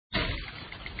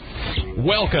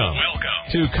Welcome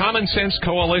to Common Sense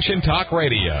Coalition Talk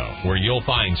Radio, where you'll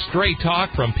find straight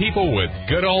talk from people with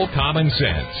good old common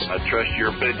sense. I trust your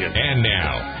opinion. And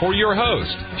now, for your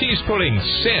host, he's putting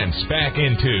sense back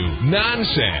into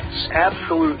nonsense.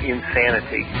 Absolute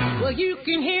insanity. Well, you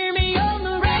can hear me on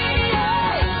the radio.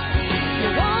 You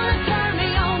want to turn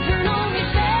me on me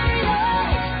stereo.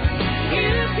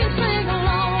 You can sing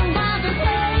along while they're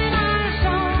playing our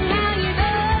song. Now you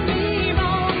done me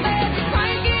wrong, baby,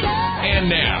 crank it up. And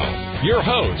now, your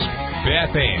host,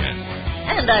 Beth Ann.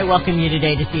 And I welcome you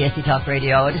today to CSC Talk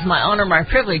Radio. It is my honor, my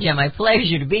privilege, and my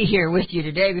pleasure to be here with you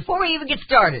today. Before we even get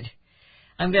started,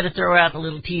 I'm going to throw out a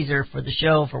little teaser for the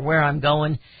show, for where I'm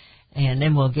going, and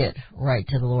then we'll get right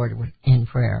to the Lord in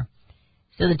prayer.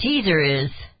 So the teaser is,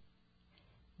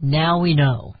 now we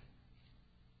know.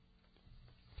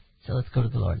 So let's go to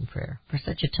the Lord in prayer. For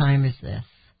such a time as this,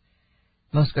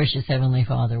 most gracious Heavenly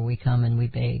Father, we come and we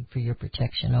beg for your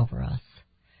protection over us.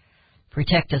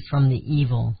 Protect us from the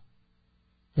evil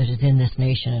that is in this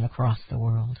nation and across the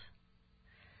world.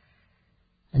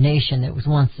 A nation that was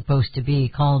once supposed to be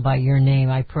called by your name.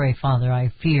 I pray, Father,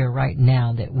 I fear right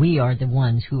now that we are the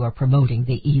ones who are promoting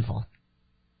the evil.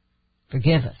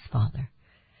 Forgive us, Father.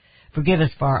 Forgive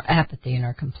us for our apathy and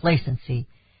our complacency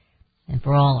and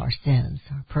for all our sins,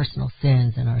 our personal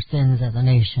sins and our sins as a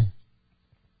nation.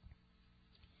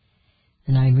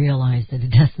 And I realize that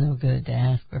it does no good to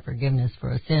ask for forgiveness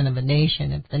for a sin of a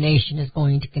nation if the nation is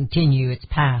going to continue its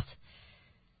path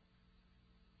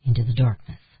into the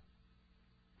darkness.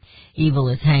 Evil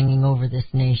is hanging over this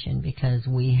nation because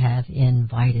we have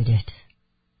invited it.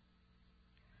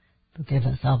 Forgive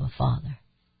us, Abba Father.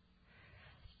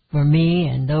 For me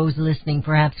and those listening,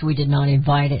 perhaps we did not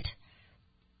invite it,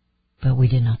 but we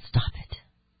did not stop it.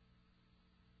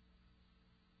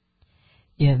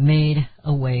 You have made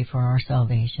a way for our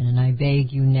salvation, and I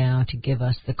beg you now to give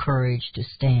us the courage to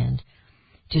stand,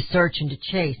 to search and to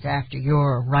chase after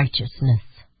your righteousness.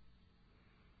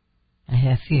 I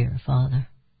have fear, Father,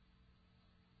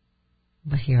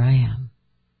 but here I am.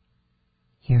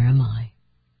 Here am I.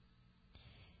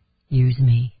 Use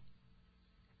me.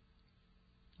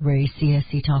 Raise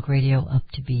CSC Talk Radio up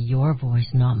to be your voice,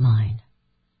 not mine.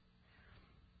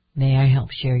 May I help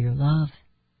share your love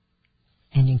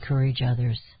and encourage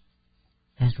others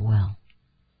as well.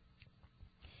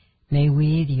 May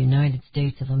we, the United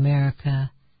States of America,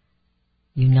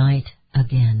 unite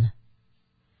again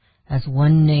as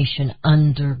one nation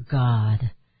under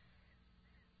God,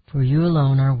 for you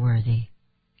alone are worthy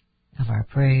of our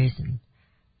praise and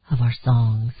of our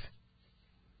songs.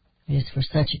 It is for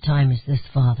such a time as this,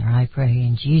 Father, I pray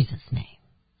in Jesus' name.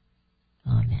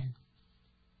 Amen.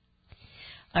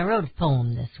 I wrote a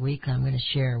poem this week I'm going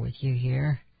to share with you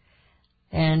here.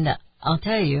 And I'll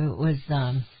tell you, it was,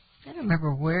 I don't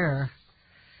remember where.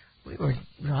 We were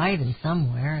driving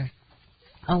somewhere.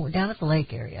 Oh, down at the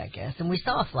lake area, I guess. And we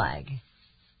saw a flag.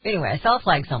 Anyway, I saw a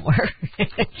flag somewhere.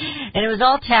 And it was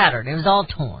all tattered. It was all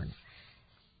torn.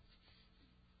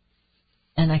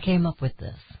 And I came up with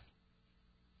this.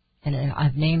 And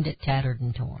I've named it Tattered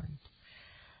and Torn.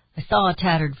 I saw a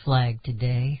tattered flag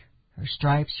today. Her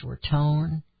stripes were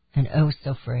torn and oh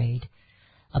so frayed.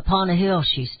 Upon a hill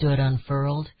she stood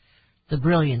unfurled, the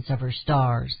brilliance of her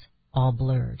stars all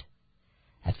blurred.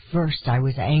 At first I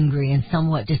was angry and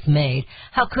somewhat dismayed.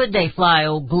 How could they fly,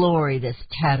 oh glory, this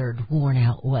tattered,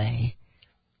 worn-out way?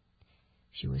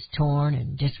 She was torn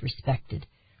and disrespected.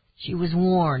 She was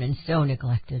worn and so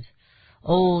neglected.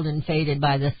 Old and faded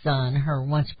by the sun, her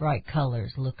once bright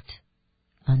colors looked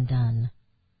undone.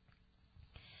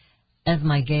 As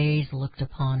my gaze looked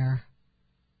upon her,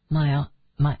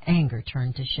 my anger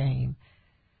turned to shame.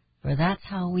 For that's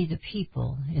how we the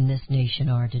people in this nation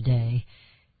are today.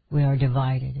 We are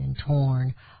divided and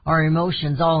torn, our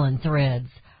emotions all in threads.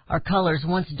 Our colors,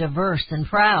 once diverse and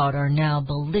proud, are now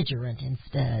belligerent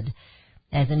instead.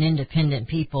 As an independent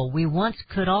people, we once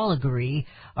could all agree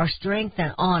our strength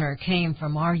and honor came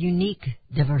from our unique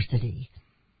diversity.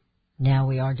 Now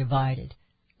we are divided,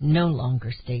 no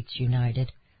longer states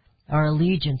united. Our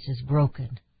allegiance is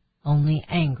broken. Only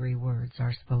angry words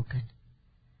are spoken.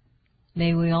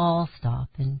 May we all stop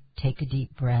and take a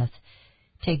deep breath.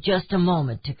 Take just a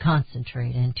moment to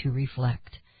concentrate and to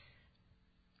reflect.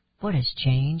 What has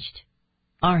changed?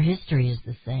 Our history is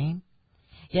the same.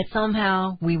 Yet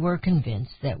somehow we were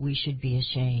convinced that we should be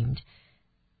ashamed.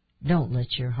 Don't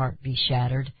let your heart be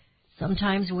shattered.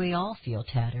 Sometimes we all feel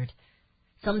tattered.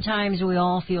 Sometimes we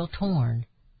all feel torn.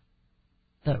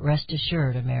 But rest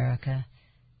assured, America,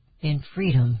 in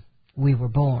freedom we were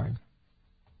born.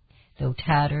 Though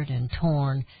tattered and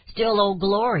torn, still Old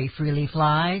Glory freely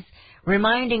flies,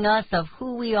 reminding us of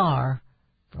who we are,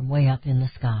 from way up in the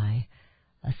sky,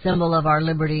 a symbol of our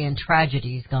liberty and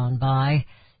tragedies gone by,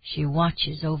 she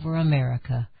watches over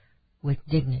America with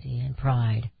dignity and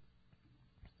pride.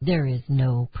 There is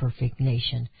no perfect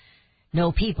nation,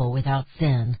 no people without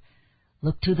sin.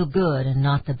 Look to the good and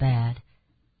not the bad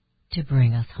to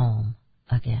bring us home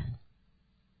again.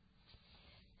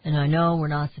 And I know we're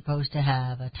not supposed to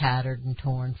have a tattered and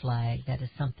torn flag. That is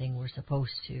something we're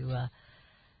supposed to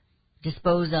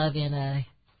dispose of in a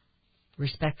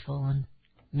respectful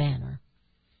manner.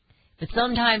 But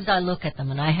sometimes I look at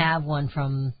them, and I have one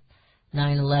from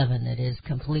 9/11 that is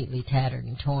completely tattered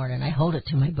and torn, and I hold it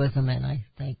to my bosom, and I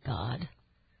thank God.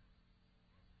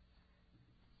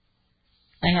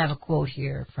 I have a quote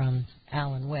here from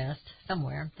Alan West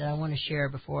somewhere that I want to share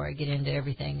before I get into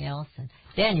everything else, and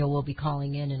Daniel will be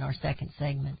calling in our second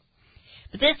segment.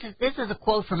 But this is a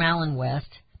quote from Alan West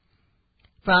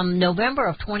from November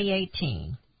of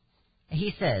 2018.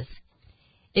 He says,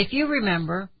 "If you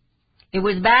remember, it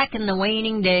was back in the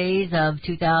waning days of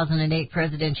 2008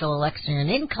 presidential election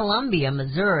in Columbia,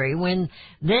 Missouri, when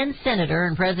then Senator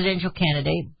and presidential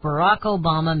candidate Barack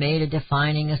Obama made a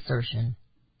defining assertion.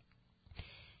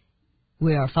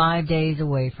 We are 5 days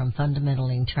away from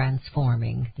fundamentally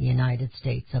transforming the United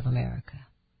States of America."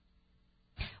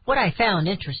 What I found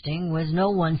interesting was no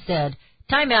one said,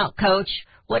 "Time out, Coach,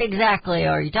 what exactly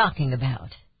are you talking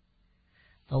about?"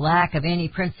 The lack of any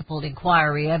principled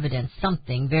inquiry evidenced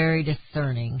something very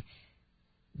disconcerting,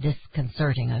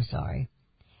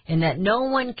 in that no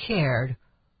one cared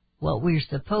what we're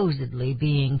supposedly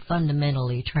being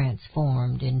fundamentally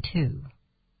transformed into.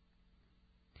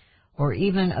 Or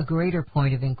even a greater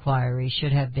point of inquiry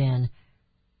should have been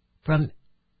from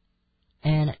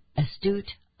an astute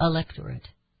electorate.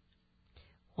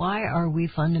 Why are we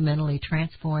fundamentally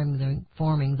transforming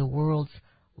the world's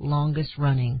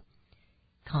longest-running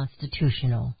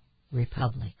constitutional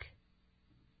republic?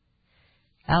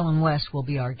 Alan West will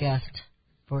be our guest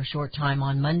for a short time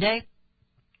on Monday,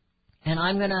 and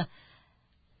I'm going to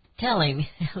tell him,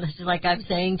 like I'm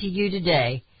saying to you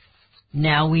today,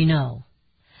 now we know.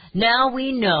 Now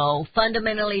we know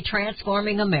fundamentally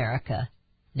transforming America.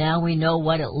 Now we know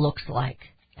what it looks like.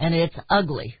 And it's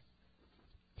ugly.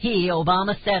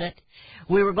 Obama said it.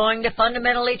 We were going to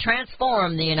fundamentally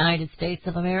transform the United States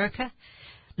of America.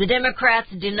 The Democrats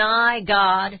deny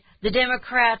God. The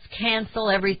Democrats cancel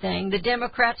everything. The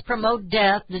Democrats promote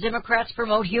death. The Democrats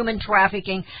promote human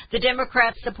trafficking. The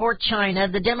Democrats support China.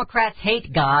 The Democrats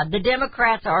hate God. The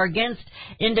Democrats are against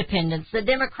independence. The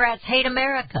Democrats hate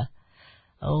America.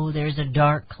 Oh, there's a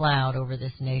dark cloud over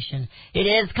this nation. It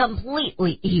is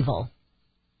completely evil.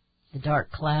 The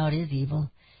dark cloud is evil.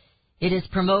 It is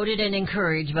promoted and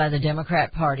encouraged by the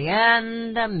Democrat Party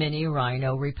and the many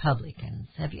rhino Republicans.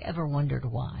 Have you ever wondered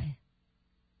why?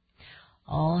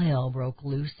 All hell broke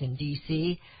loose in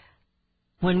D.C.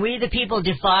 when we the people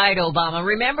defied Obama.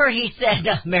 Remember, he said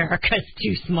America's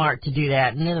too smart to do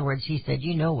that. In other words, he said,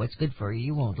 you know what's good for you.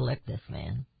 You won't elect this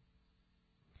man.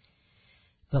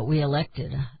 But we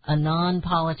elected a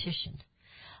non-politician,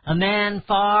 a man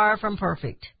far from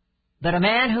perfect, but a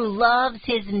man who loves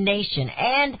his nation.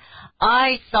 And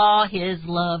I saw his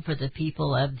love for the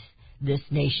people of this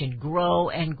nation grow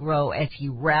and grow as he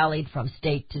rallied from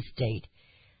state to state.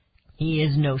 He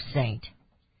is no saint.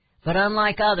 But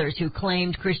unlike others who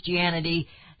claimed Christianity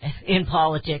in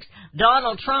politics,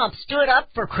 Donald Trump stood up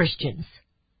for Christians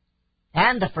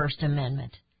and the First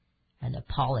Amendment, and the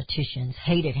politicians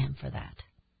hated him for that.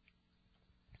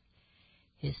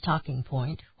 His talking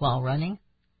point while running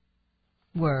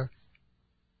were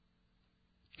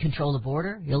control the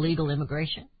border, illegal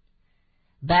immigration,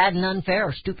 bad and unfair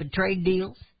or stupid trade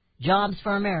deals, jobs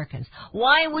for Americans.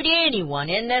 Why would anyone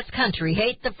in this country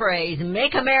hate the phrase,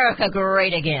 "Make America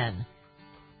Great Again"?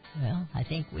 Well, I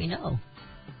think we know.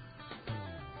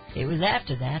 It was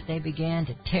after that they began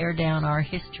to tear down our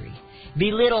history,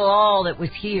 belittle all that was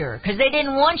here, because they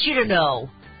didn't want you to know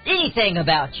anything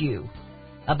about you,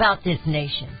 about this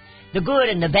nation, the good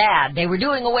and the bad. They were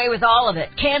doing away with all of it,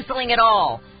 canceling it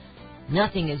all.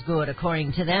 Nothing is good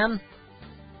according to them.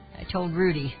 I told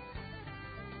Rudy,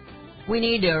 we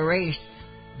need to erase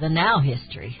the now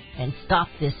history and stop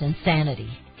this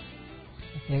insanity.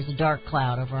 If there's a dark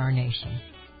cloud over our nation,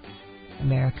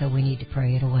 America, we need to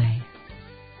pray it away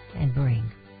and bring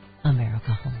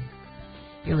America home.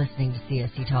 You're listening to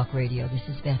CSC Talk Radio. This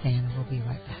is Beth Ann, and we'll be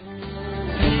right back.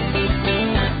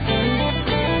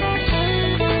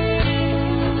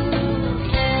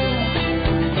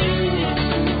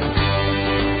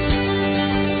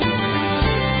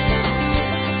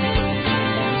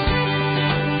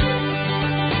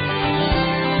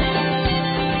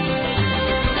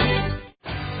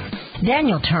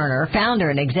 Daniel Turner, founder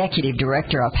and executive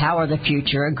director of Power the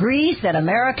Future, agrees that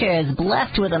America is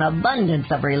blessed with an abundance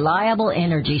of reliable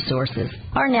energy sources.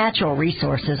 Our natural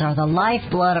resources are the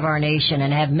lifeblood of our nation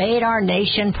and have made our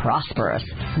nation prosperous.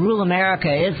 Rural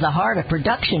America is the heart of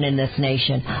production in this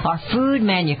nation. Our food,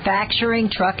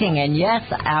 manufacturing, trucking, and yes,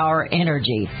 our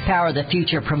energy. Power the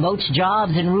Future promotes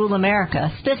jobs in rural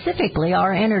America, specifically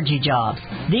our energy jobs.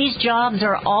 These jobs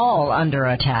are all under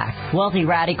attack. Wealthy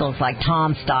radicals like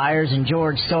Tom Stiers and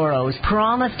George Soros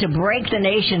promise to break the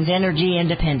nation's energy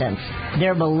independence.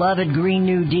 Their beloved Green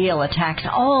New Deal attacks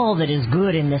all that is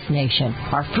good in this nation.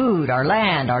 Our food, our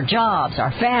land, our jobs,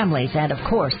 our families, and of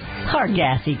course, our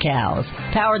gassy cows.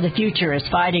 Power the Future is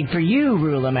fighting for you,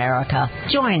 rural America.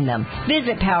 Join them.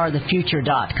 Visit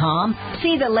PowerTheFuture.com.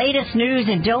 See the latest news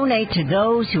and donate to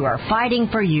those who are fighting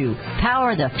for you.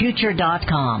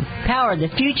 PowerTheFuture.com. Power the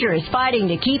Future is fighting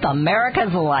to keep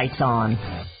America's lights on.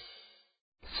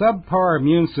 Subpar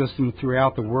immune system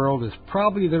throughout the world is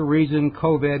probably the reason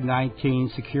COVID-19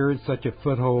 secured such a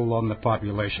foothold on the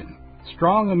population.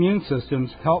 Strong immune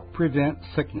systems help prevent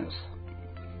sickness.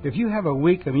 If you have a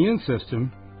weak immune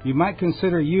system, you might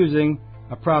consider using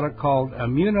a product called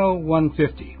Immuno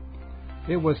 150.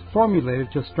 It was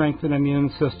formulated to strengthen immune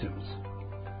systems.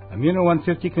 Immuno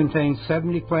 150 contains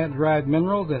 70 plant-derived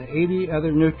minerals and 80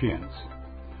 other nutrients.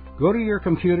 Go to your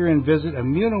computer and visit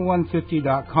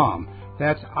Immuno150.com.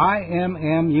 That's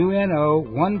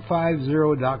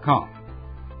IMMUNO150.com.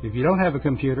 If you don't have a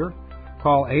computer,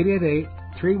 call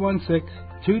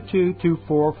 888-316-2224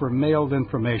 for mailed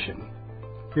information.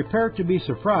 Prepare to be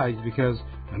surprised because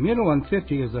Immuno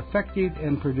 150 is effective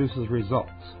and produces results.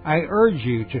 I urge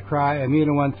you to try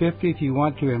Immuno 150 if you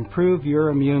want to improve your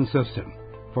immune system.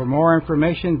 For more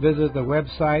information, visit the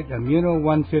website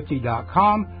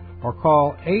Immuno150.com or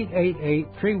call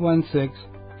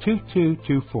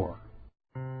 888-316-2224.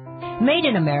 Made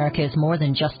in America is more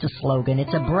than just a slogan.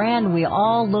 It's a brand we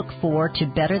all look for to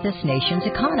better this nation's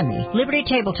economy. Liberty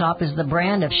Tabletop is the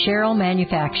brand of Sherrill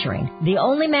Manufacturing, the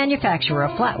only manufacturer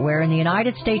of flatware in the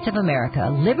United States of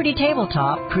America. Liberty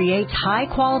Tabletop creates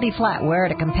high-quality flatware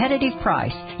at a competitive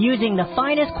price using the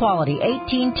finest quality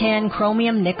 1810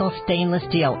 chromium nickel stainless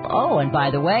steel. Oh, and by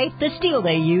the way, the steel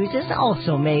they use is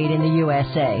also made in the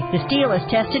USA. The steel is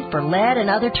tested for lead and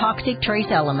other toxic trace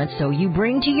elements, so you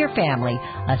bring to your family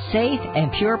a safe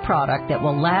and pure product that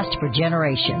will last for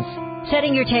generations.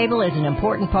 Setting your table is an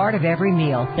important part of every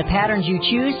meal. The patterns you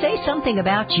choose say something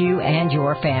about you and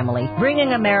your family.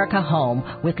 Bringing America home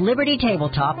with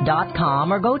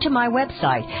LibertyTabletop.com or go to my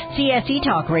website,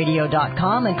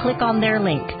 CSETalkRadio.com, and click on their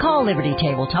link. Call Liberty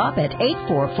Tabletop at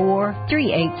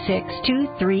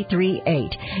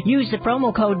 844-386-2338. Use the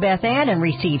promo code BethAnn and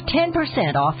receive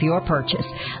 10% off your purchase.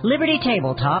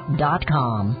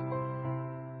 LibertyTabletop.com.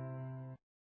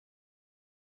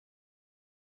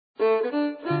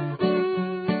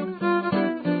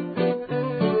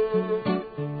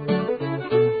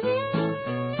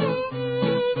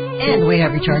 And we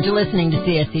have returned to listening to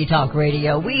CSC Talk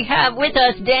Radio. We have with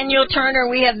us Daniel Turner.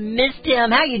 We have missed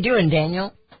him. How you doing,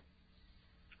 Daniel?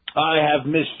 I have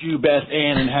missed you, Beth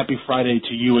Ann, and happy Friday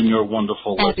to you and your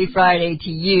wonderful Happy listeners. Friday to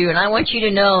you. And I want you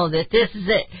to know that this is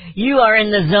it. You are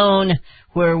in the zone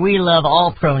where we love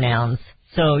all pronouns,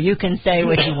 so you can say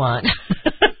what you want.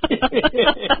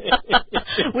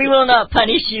 We will not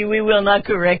punish you. We will not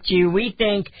correct you. We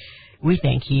think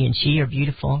he and she are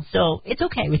beautiful, so it's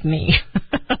okay with me.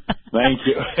 Thank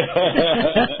you.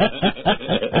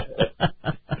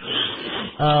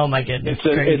 Oh, my goodness.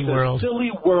 It's Crazy world. a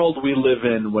silly world we live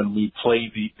in when we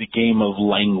play the game of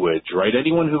language, right?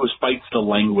 Anyone who fights the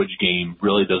language game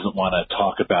really doesn't want to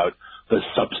talk about the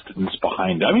substance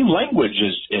behind it. I mean, language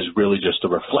is really just a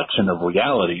reflection of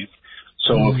realities.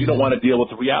 So if you don't want to deal with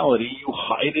the reality, you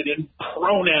hide it in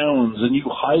pronouns and you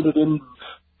hide it in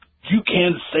you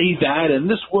can't say that and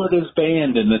this word is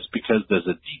banned, and it's because there's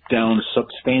a deep down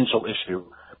substantial issue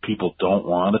people don't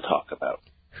want to talk about.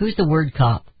 Who's the word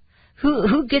cop?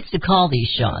 Who gets to call these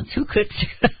shots? Who's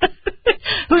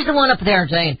the one up there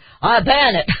saying, I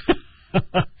ban it?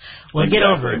 Well, exactly. Get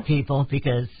over it, people,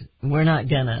 because we're not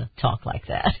going to talk like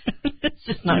that. It's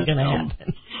just not going to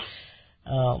happen.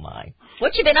 Oh, my.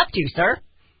 What you been up to, sir?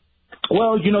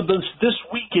 Well, this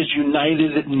week is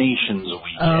United Nations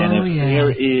Week, and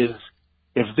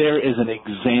if there is an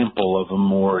example of a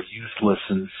more useless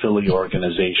and silly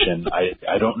organization,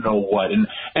 I don't know what. And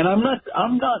I'm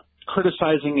not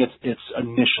criticizing its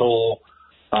initial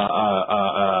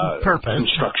purpose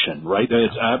construction, right?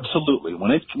 It's absolutely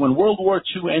when World War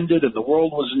II ended and the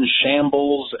world was in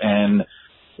shambles and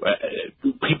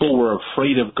people were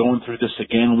afraid of going through this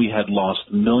again. We had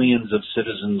lost millions of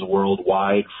citizens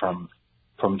worldwide from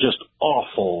just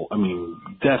awful,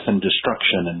 death and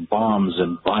destruction and bombs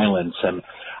and violence. And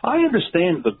I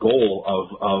understand the goal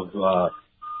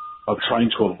of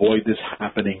trying to avoid this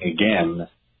happening again.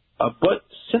 But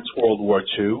since World War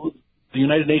II, the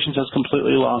United Nations has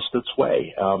completely lost its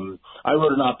way. I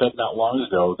wrote an op-ed not long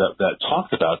ago that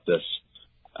talked about this.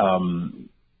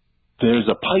 There's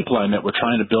a pipeline that we're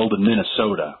trying to build in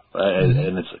Minnesota,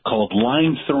 and it's called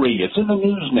Line 3. It's in the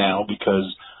news now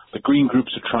because the green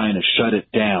groups are trying to shut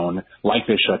it down, like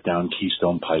they shut down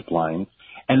Keystone Pipeline.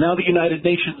 And now the United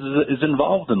Nations is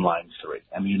involved in Line 3.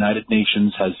 And the United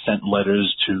Nations has sent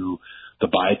letters to the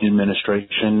Biden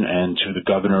administration and to the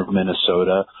governor of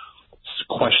Minnesota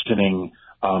questioning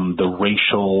the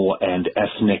racial and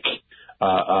ethnic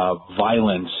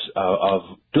violence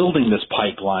of building this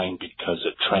pipeline because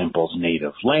it tramples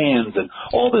native lands and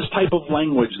all this type of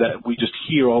language that we just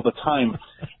hear all the time.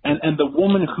 And the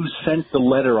woman who sent the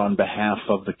letter on behalf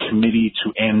of the Committee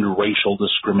to End Racial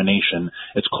Discrimination,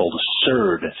 it's called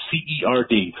CERD,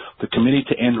 C-E-R-D, the Committee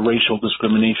to End Racial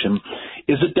Discrimination,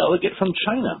 is a delegate from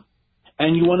China.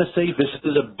 And you want to say this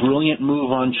is a brilliant move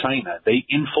on China. They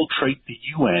infiltrate the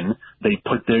UN. They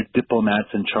put their diplomats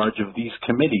in charge of these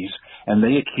committees, and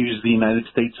they accuse the United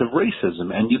States of racism.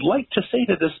 And you'd like to say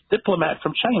to this diplomat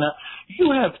from China,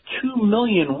 you have 2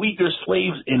 million Uyghur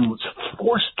slaves in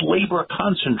forced labor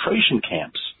concentration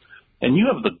camps, and you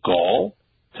have the gall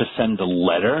to send a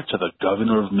letter to the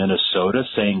governor of Minnesota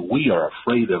saying we are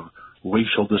afraid of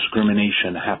racial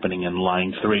discrimination happening in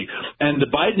Line 3. And the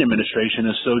Biden administration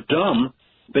is so dumb,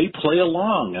 they play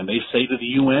along and they say to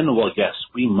the UN, well, yes,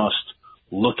 we must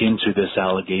look into this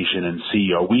allegation and see,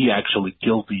 are we actually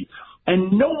guilty?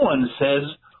 And no one says,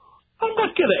 I'm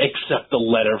not going to accept a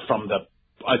letter from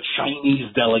a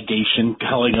Chinese delegation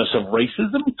telling us of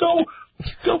racism.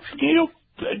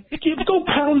 Go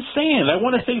pound sand. I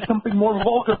want to say something more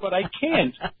vulgar, but I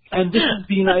can't. And this is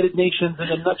the United Nations in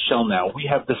a nutshell now. We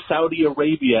have the Saudi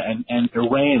Arabia and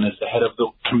Iran as the head of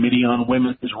the Committee on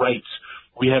Women's Rights.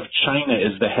 We have China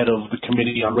as the head of the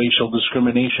Committee on Racial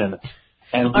Discrimination.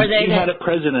 And we had a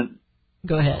president.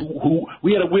 Go ahead.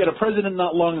 We had a president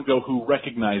not long ago who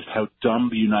recognized how dumb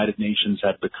the United Nations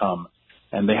had become.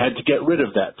 And they had to get rid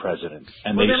of that president,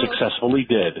 and they successfully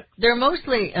did. They're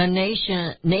mostly a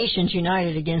nations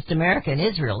united against America and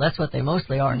Israel. That's what they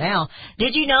mostly are now.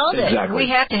 Did you know that we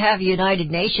have to have United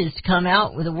Nations to come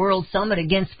out with a World Summit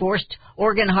against forced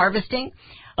organ harvesting?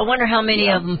 I wonder how many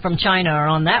of them from China are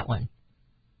on that one.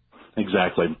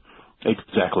 Exactly. We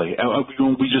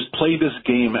just play this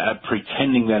game at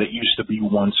pretending that it used to be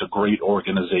once a great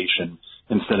organization,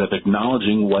 instead of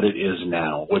acknowledging what it is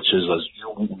now, which is, as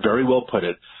you very well put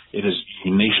it, it is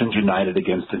nations united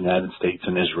against the United States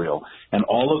and Israel. And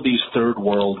all of these third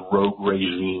world rogue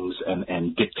regimes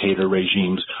and dictator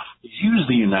regimes use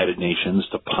the United Nations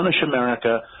to punish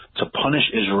America, to punish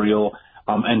Israel,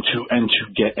 and to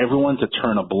get everyone to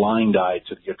turn a blind eye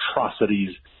to the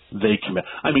atrocities they commit.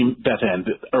 I mean, Beth Ann,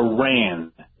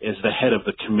 Iran is the head of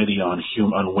the Committee on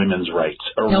Women's Rights.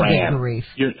 Iran.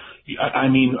 You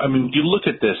look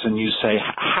at this and you say,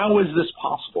 how is this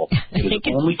possible? It is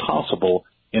only possible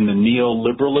in the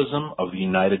neoliberalism of the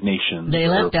United Nations. They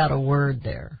left out a word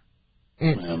there.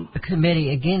 It's a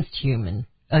committee against women's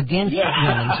rights.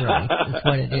 That's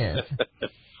what it is.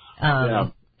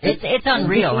 It's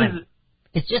unreal.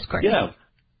 It's just crazy. Yeah.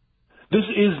 This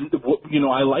is,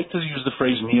 I like to use the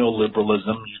phrase neoliberalism.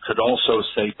 You could also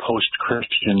say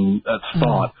post-Christian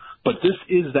thought, but this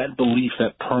is that belief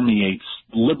that permeates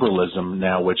liberalism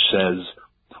now, which says,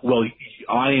 well,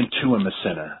 I too am a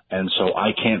sinner, and so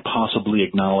I can't possibly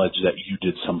acknowledge that you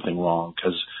did something wrong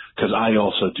because I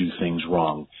also do things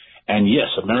wrong. And yes,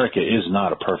 America is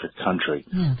not a perfect country,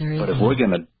 but if we're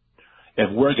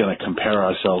gonna compare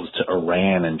ourselves to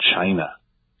Iran and China,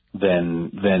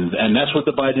 then that's what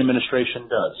the Biden administration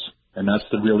does. And that's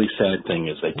the really sad thing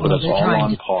is they put us all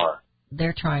on par.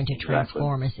 They're trying to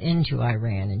transform us into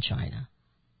Iran and China.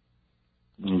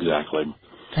 Exactly.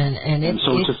 And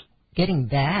it's just getting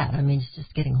bad. I mean, it's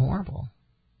just getting horrible.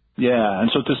 Yeah, and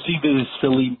so to see these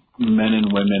silly men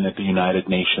and women at the United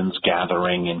Nations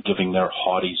gathering and giving their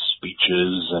haughty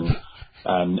speeches and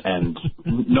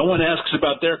no one asks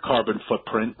about their carbon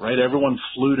footprint, right? Everyone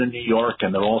flew to New York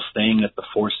and they're all staying at the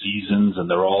Four Seasons and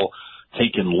they're all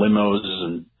taking limos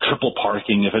and triple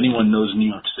parking. If anyone knows New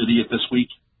York City at this week,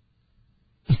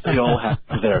 they all have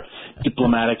their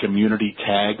diplomatic immunity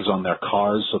tags on their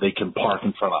cars so they can park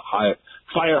in front of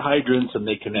fire hydrants, and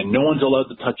no one's allowed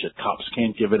to touch it. Cops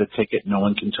can't give it a ticket. No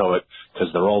one can tow it because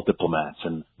they're all diplomats,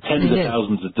 and tens of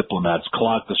thousands of diplomats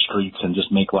clog the streets and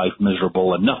just make life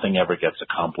miserable, and nothing ever gets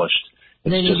accomplished.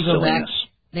 It's they need just to go silliness. back.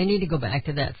 They need to go back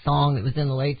to that song that was in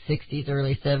the late 60s,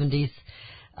 early 70s.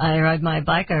 I ride my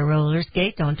bike, I roller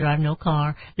skate, don't drive no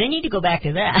car. They need to go back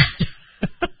to that.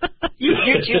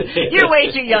 You're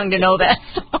way too young to know that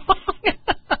song.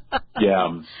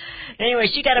 Yeah. Anyway,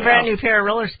 she got a brand new pair of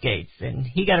roller skates, and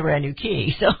he got a brand new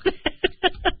key. So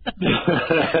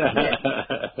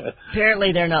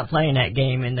apparently, they're not playing that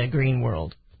game in the green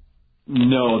world.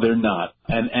 No, they're not.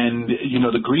 And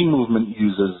the green movement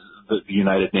uses the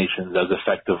United Nations as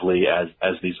effectively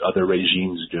as these other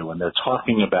regimes do, and they're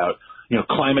talking about.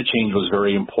 Climate change was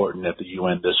very important at the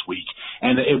UN this week.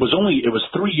 And it was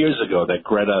 3 years ago that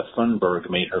Greta Thunberg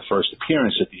made her first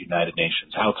appearance at the United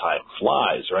Nations. How time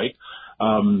flies, right?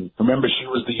 Remember, she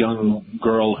was the young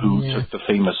girl who took the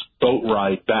famous boat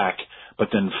ride back, but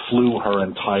then flew her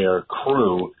entire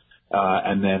crew,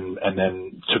 and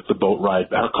then took the boat ride.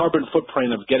 Her carbon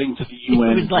footprint of getting to the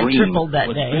UN it was like tripled that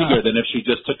was day, bigger than if she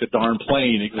just took a darn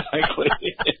plane. Exactly.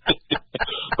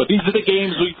 But these are the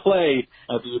games we play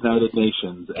at the United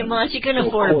Nations. Come on, she couldn't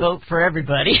afford a boat for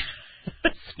everybody.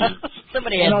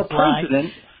 Somebody had to fly.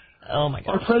 Oh my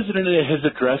God. Our president, in his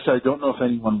address, I don't know if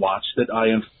anyone watched it.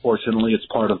 Unfortunately, it's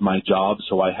part of my job,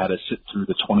 so I had to sit through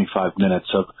the 25 minutes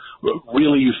of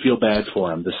really you feel bad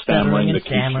for him. The stammering, the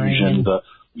confusion, the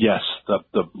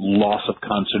loss of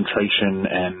concentration,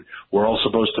 and we're all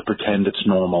supposed to pretend it's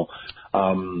normal.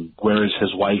 Where is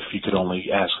his wife? You could only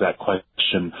ask that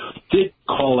question. Did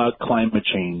call out climate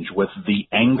change with the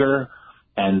anger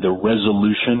and the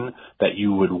resolution that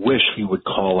you would wish he would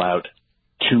call out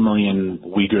 2 million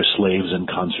Uyghur slaves in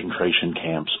concentration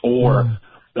camps, or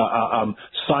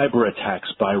cyber attacks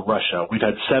by Russia. We've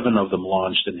had 7 of them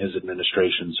launched in his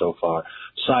administration so far.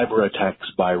 Cyber attacks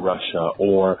by Russia,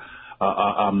 or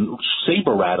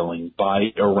saber rattling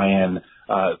by Iran,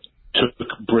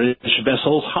 took British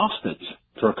vessels hostage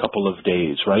for a couple of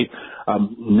days, right?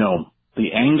 No,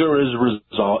 the anger is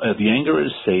the anger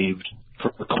is saved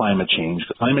for climate change.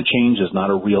 Climate change is not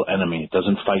a real enemy. It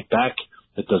doesn't fight back.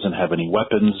 It doesn't have any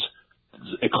weapons.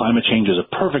 Climate change is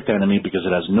a perfect enemy because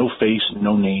it has no face,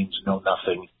 no names, no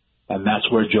nothing. And that's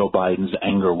where Joe Biden's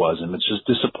anger was. And it's just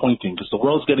disappointing because the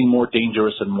world's getting more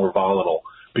dangerous and more volatile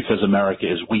because America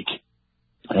is weak.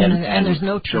 And there's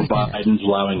no truth Joe Biden's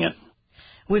allowing it.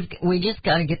 We just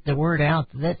got to get the word out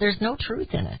that there's no truth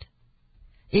in it.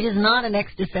 It is not an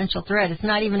existential threat. It's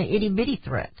not even an itty-bitty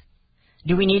threat.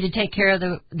 Do we need to take care of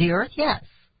the earth? Yes.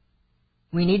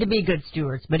 We need to be good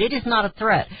stewards, but it is not a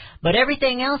threat. But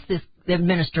everything else this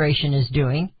administration is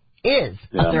doing is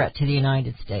a threat to the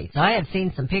United States. I have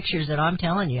seen some pictures that I'm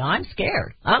telling you, I'm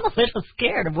scared. I'm a little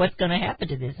scared of what's going to happen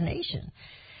to this nation.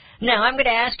 Now, I'm going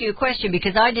to ask you a question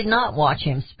because I did not watch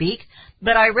him speak,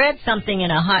 but I read something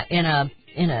in a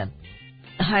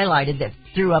highlighted that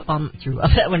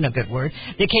that wasn't a good word,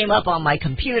 that came up on my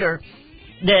computer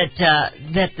that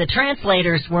the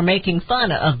translators were making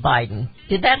fun of Biden.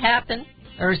 Did that happen?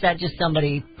 Or is that just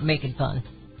somebody making fun?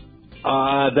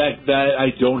 That I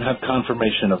don't have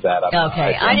confirmation of that.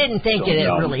 Okay, I didn't think it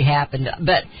really happened.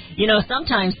 But,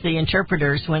 sometimes the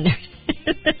interpreters, when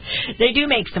they do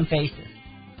make some faces.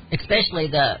 Especially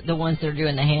the ones that are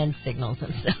doing the hand signals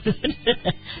and stuff,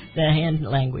 the hand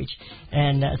language.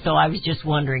 And so I was just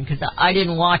wondering, because I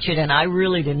didn't watch it, and I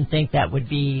really didn't think that would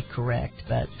be correct.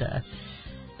 But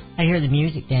I hear the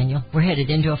music, Daniel. We're headed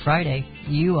into a Friday.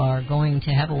 You are going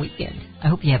to have a weekend. I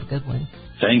hope you have a good one.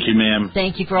 Thank you, ma'am.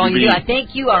 Thank you for all you do. I think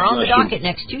you are on the docket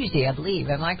next Tuesday, I believe.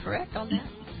 Am I correct on that?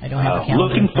 I don't have a calendar.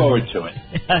 Looking forward to it.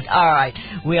 All right.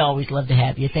 We always love to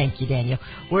have you. Thank you, Daniel.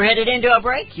 We're headed into a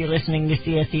break. You're listening to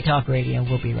CSC Talk Radio, and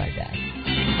we'll be right back.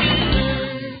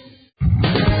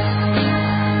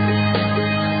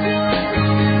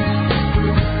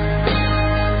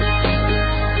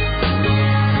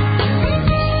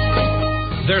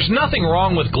 There's nothing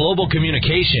wrong with global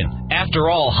communication.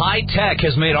 After all, high tech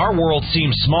has made our world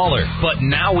seem smaller, but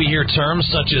now we hear terms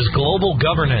such as global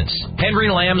governance.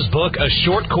 Henry Lamb's book, A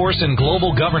Short Course in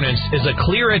Global Governance, is a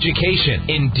clear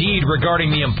education, indeed, regarding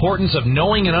the importance of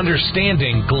knowing and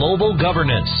understanding global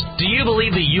governance. Do you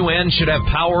believe the UN should have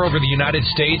power over the United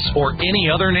States or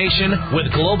any other nation?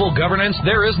 With global governance,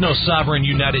 there is no sovereign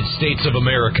United States of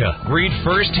America. Read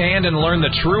firsthand and learn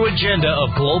the true agenda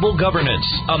of global governance.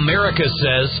 America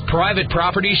says, private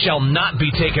property shall not be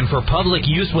taken for public public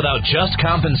use without just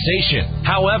compensation.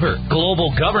 However, global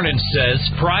governance says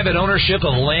private ownership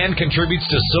of land contributes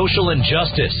to social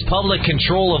injustice. Public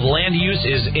control of land use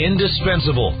is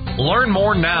indispensable. Learn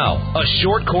more now. A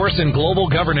short course in global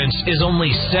governance is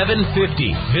only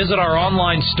 $7.50. Visit our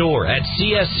online store at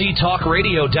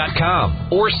csctalkradio.com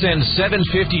or send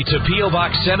 $7.50 to P.O.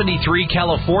 Box 73,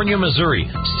 California, Missouri,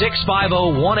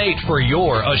 65018 for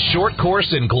your A Short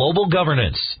Course in Global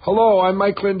Governance. Hello, I'm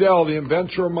Mike Lindell, the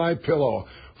inventor of MyPillow.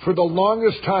 For the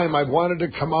longest time, I've wanted to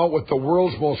come out with the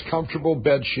world's most comfortable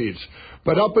bed sheets.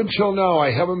 But up until now,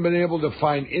 I haven't been able to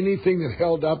find anything that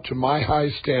held up to my high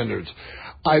standards.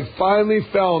 I've finally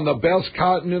found the best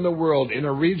cotton in the world in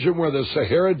a region where the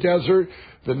Sahara Desert,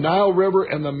 the Nile River,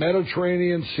 and the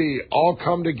Mediterranean Sea all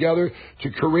come together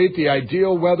to create the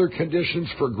ideal weather conditions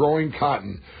for growing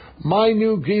cotton. My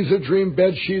new Giza Dream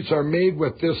bed sheets are made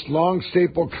with this long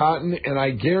staple cotton, and I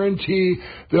guarantee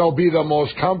they'll be the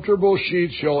most comfortable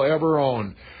sheets you'll ever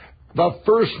own. The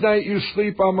first night you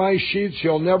sleep on my sheets,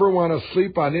 you'll never want to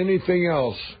sleep on anything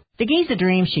else. The Giza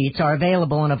Dream Sheets are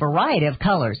available in a variety of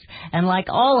colors, and like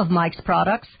all of Mike's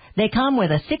products, they come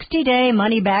with a 60-day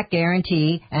money-back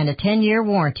guarantee and a 10-year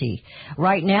warranty.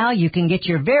 Right now, you can get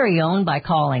your very own by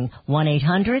calling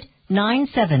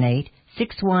 1-800-978-6168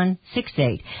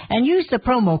 and use the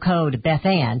promo code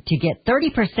BethAnn to get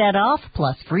 30% off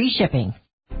plus free shipping.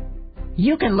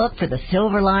 You can look for the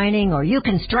silver lining, or you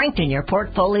can strengthen your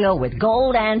portfolio with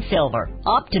gold and silver.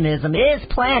 Optimism is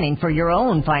planning for your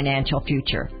own financial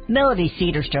future. Melody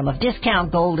Cedarstrom of Discount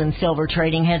Gold and Silver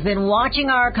Trading has been watching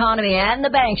our economy and the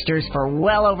banksters for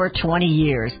well over 20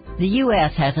 years. The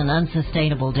U.S. has an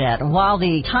unsustainable debt, and while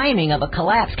the timing of a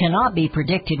collapse cannot be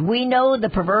predicted, we know the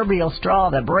proverbial straw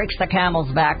that breaks the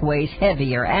camel's back weighs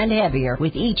heavier and heavier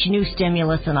with each new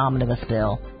stimulus and omnibus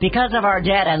bill. Because of our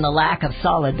debt and the lack of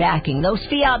solid backing, those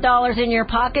fiat dollars in your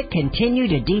pocket continue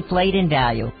to deflate in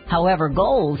value. However,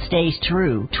 gold stays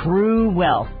true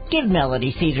wealth. Give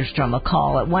Melody Cedarstrom a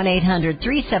call at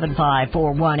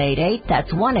 1-800-375-4188.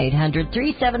 That's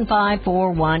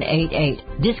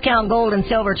 1-800-375-4188. Discount Gold and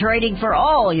Silver Trading for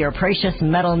all your precious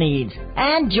metal needs.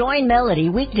 And join Melody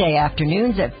weekday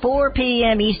afternoons at 4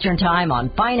 p.m. Eastern Time on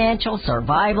Financial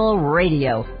Survival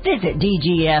Radio. Visit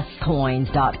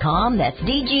DGScoins.com. That's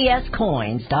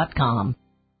DGScoins.com.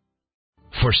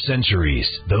 For centuries,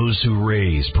 those who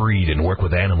raise, breed, and work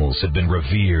with animals have been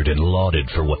revered and lauded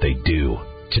for what they do.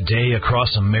 Today,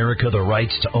 across America, the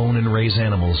rights to own and raise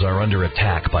animals are under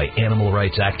attack by animal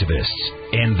rights activists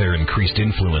and their increased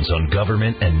influence on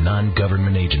government and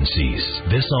non-government agencies.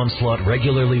 This onslaught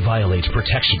regularly violates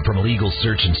protection from illegal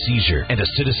search and seizure and a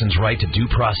citizen's right to due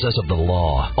process of the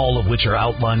law, all of which are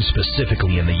outlined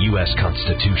specifically in the U.S.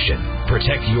 Constitution.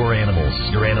 Protect your animals,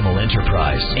 your animal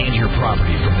enterprise, and your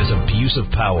property from this abuse of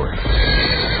power.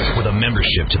 With a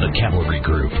membership to the Cavalry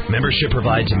Group, membership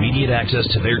provides immediate access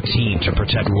to their team to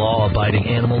protect law-abiding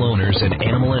animal owners and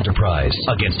animal enterprise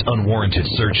against unwarranted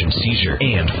search and seizure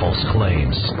and false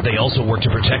claims. They also work to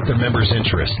protect their members'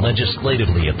 interests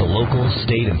legislatively at the local,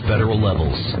 state, and federal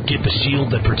levels. Get the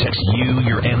shield that protects you,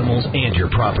 your animals, and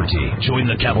your property. Join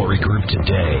the Cavalry Group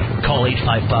today. Call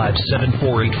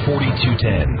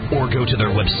 855-748-4210 or go to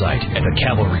their website at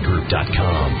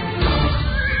thecavalrygroup.com.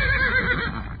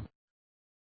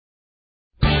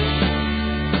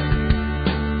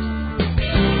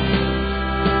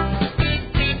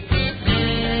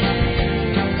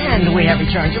 We have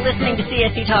returned. You're listening to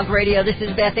CSC Talk Radio. This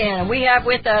is Beth Ann, and we have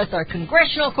with us our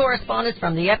congressional correspondent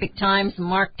from the Epic Times,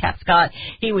 Mark Tapscott.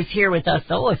 He was here with us,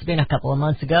 it's been a couple of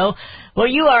months ago. Well,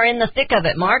 you are in the thick of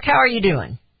it, Mark. How are you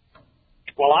doing?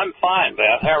 Well, I'm fine,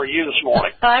 Beth. How are you this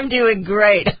morning? I'm doing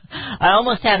great. I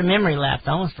almost had a memory lapse.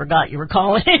 I almost forgot you were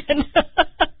calling in.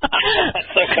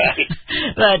 That's okay.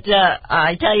 But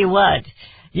I tell you what,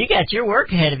 you got your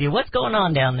work ahead of you. What's going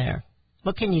on down there?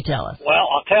 What can you tell us? Well,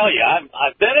 I'll tell you,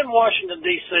 I've been in Washington,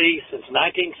 D.C. since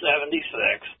 1976,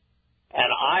 and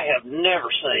I have never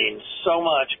seen so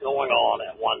much going on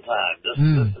at one time.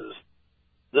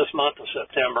 This month of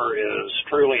September is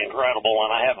truly incredible,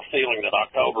 and I have a feeling that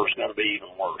October is going to be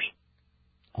even worse.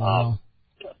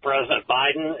 President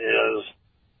Biden is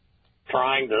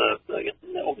trying to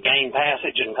gain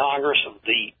passage in Congress of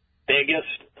the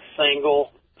biggest single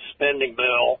spending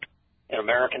bill in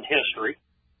American history.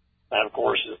 That, of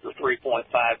course, is the $3.5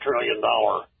 trillion,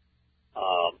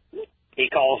 he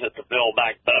calls it the Build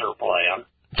Back Better plan.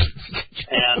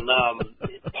 And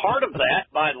part of that,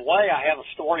 by the way, I have a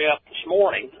story up this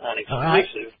morning, an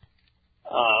exclusive,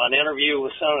 an interview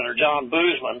with Senator John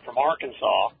Boozman from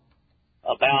Arkansas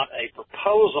about a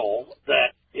proposal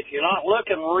that, if you're not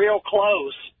looking real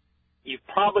close, you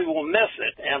probably will miss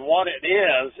it. And what it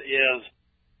is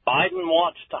Biden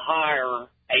wants to hire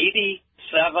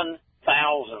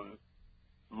 87,000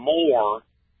 more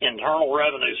Internal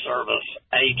Revenue Service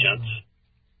agents,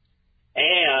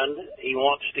 and he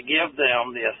wants to give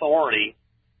them the authority,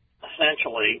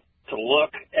 essentially, to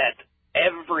look at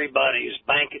everybody's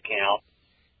bank account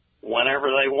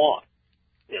whenever they want.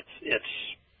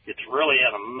 It's really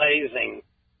an amazing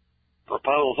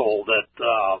proposal that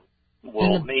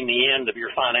will mean the end of your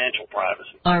financial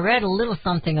privacy. I read a little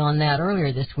something on that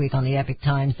earlier this week on the Epic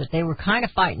Times that they were kind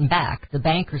of fighting back. The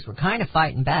bankers were kind of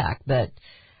fighting back, but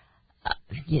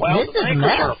well, this the is a bankers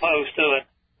mess. are opposed to it.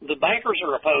 The bankers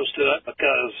are opposed to it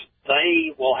because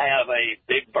they will have a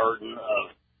big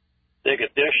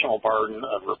additional burden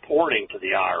of reporting to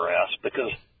the IRS,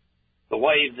 because the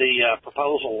way the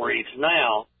proposal reads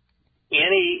now,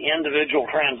 any individual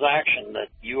transaction that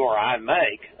you or I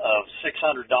make of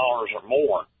 $600 or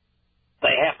more,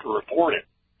 they have to report it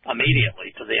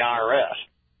immediately to the IRS.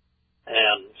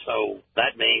 And so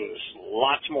that means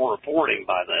lots more reporting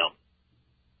by them.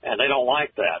 And they don't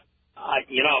like that.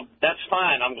 That's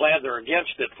fine. I'm glad they're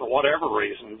against it for whatever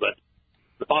reason, but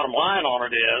the bottom line on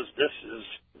it is this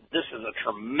is a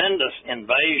tremendous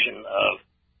invasion of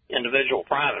individual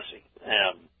privacy.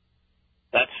 And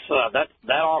that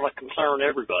ought to concern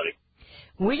everybody.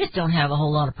 We just don't have a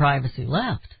whole lot of privacy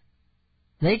left.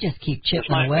 They just keep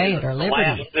chipping away at our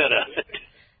liberties. Last bit of it.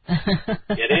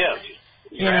 It is.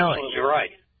 You're absolutely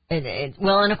right.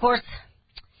 Well, and of course,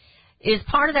 is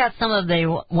part of that some of they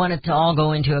wanted to all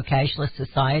go into a cashless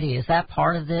society? Is that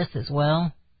part of this as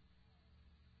well?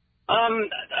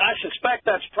 I suspect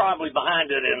that's probably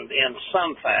behind it in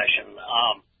some fashion.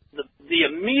 The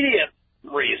immediate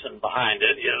reason behind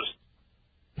it is,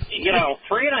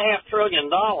 $3.5 trillion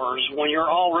when you're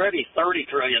already $30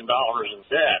 trillion in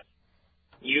debt.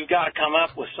 You've got to come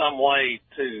up with some way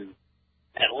to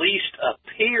at least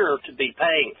appear to be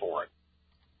paying for it.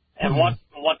 And what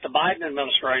the Biden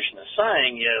administration is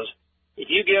saying is, if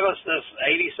you give us this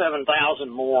 87,000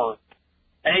 more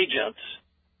agents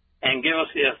and give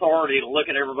us the authority to look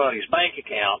at everybody's bank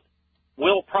account,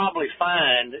 we'll probably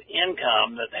find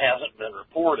income that hasn't been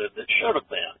reported that should have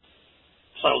been.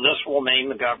 So this will mean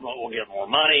the government will get more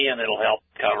money, and it'll help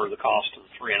cover the cost of the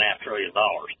 $3.5 trillion.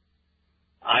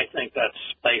 I think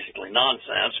that's basically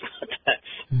nonsense, but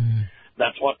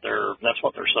that's what they're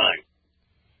saying.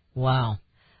 Wow.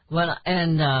 Well,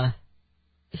 and I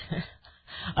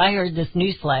heard this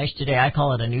news flash today. I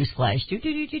call it a news flash.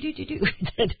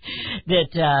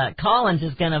 That Collins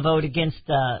is going to vote against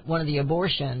one of the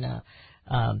abortion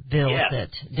bills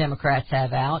that Democrats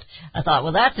have out. I thought,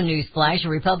 well, that's a news flash. A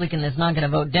Republican is not going to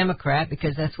vote Democrat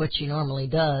because that's what she normally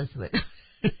does. But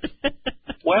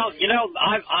well,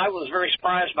 I was very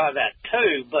surprised by that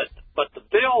too. But the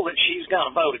bill that she's going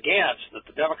to vote against, that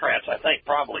the Democrats, I think,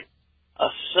 probably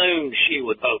assumed she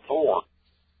would vote for,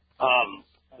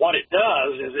 what it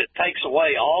does is it takes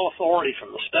away all authority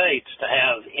from the states to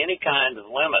have any kind of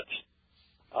limits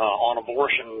on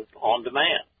abortion on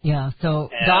demand. Yeah, so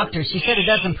doctors, she said it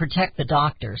doesn't protect the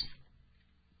doctors.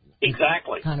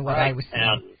 Exactly. Kind of what I was saying.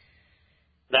 And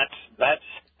that's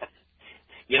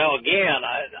again,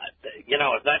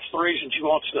 if that's the reason she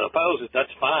wants to oppose it,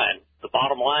 that's fine. The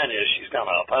bottom line is she's going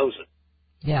to oppose it.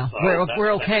 Yeah, so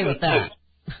we're okay with that.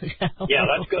 Yeah,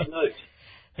 that's good news.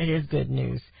 It is good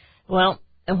news. Well,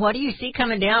 and what do you see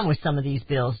coming down with some of these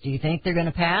bills? Do you think they're going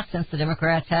to pass since the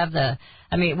Democrats have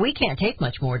we can't take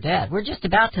much more debt. We're just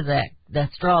about to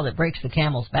that straw that breaks the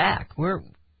camel's back. We're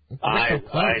so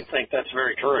close. I think that's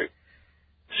very true.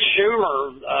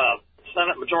 Schumer,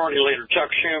 Senate Majority Leader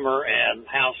Chuck Schumer and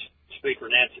House Speaker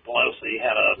Nancy Pelosi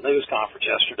had a news conference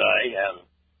yesterday, and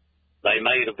they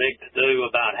made a big to-do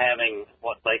about having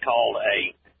what they called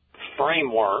a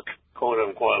framework, quote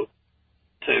unquote,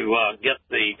 to get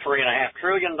the $3.5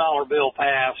 trillion bill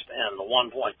passed and the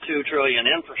 $1.2 trillion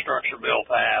infrastructure bill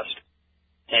passed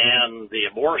and the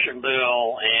abortion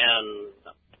bill and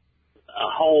a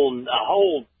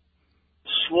whole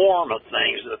swarm of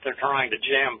things that they're trying to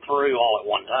jam through all at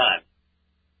one time.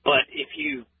 But if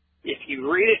you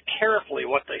read it carefully,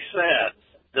 what they said,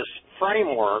 this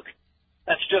framework,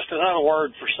 that's just another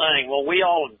word for saying, well, we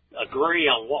all agree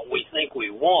on what we think we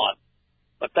want,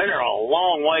 but they're a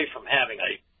long way from having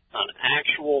an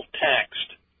actual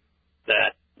text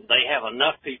that they have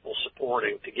enough people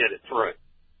supporting to get it through.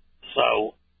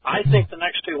 So I think the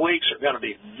next 2 weeks are going to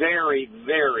be very,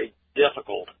 very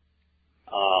difficult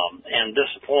and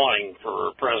disappointing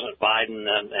for President Biden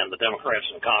and the Democrats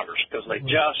in Congress, because I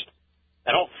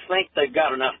don't think they've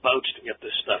got enough votes to get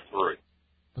this stuff through.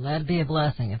 Well, that'd be a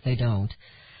blessing if they don't.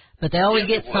 But they always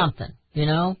get something. You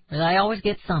know, and I always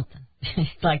get something.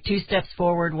 It's like 2 steps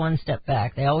forward, 1 step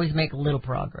back. They always make a little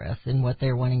progress in what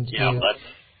they're wanting to do.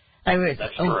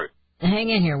 That's true. Hang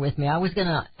in here with me. I was going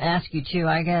to ask you, too.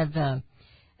 I got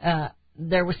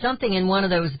there was something in one of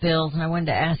those bills, and I wanted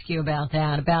to ask you about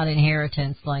that, about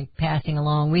inheritance, like passing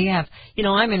along. We have, you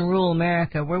know, I'm in rural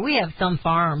America where we have some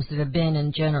farms that have been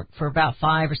in for about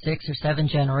 5 or 6 or 7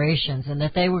 generations, and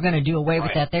that they were going to do away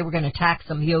with that. They were going to tax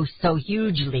them so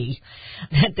hugely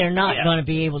that they're not going to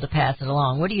be able to pass it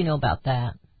along. What do you know about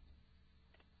that?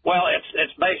 Well,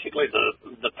 it's basically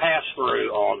the pass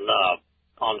through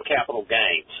on capital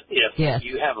gains. If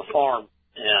you have a farm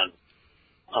and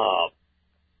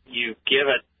you give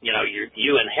it, you know,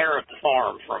 you inherit the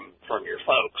farm from your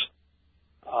folks.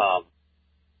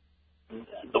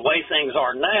 The way things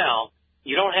are now,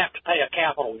 you don't have to pay a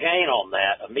capital gain on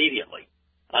that immediately.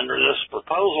 Under this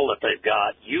proposal that they've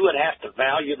got, you would have to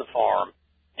value the farm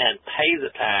and pay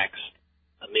the tax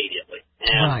immediately.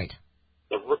 And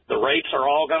the rates are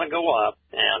all going to go up,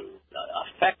 and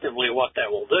effectively what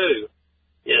that will do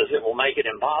is it will make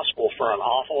it impossible for an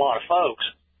awful lot of folks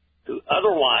who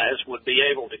otherwise would be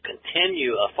able to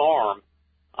continue a farm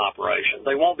operation.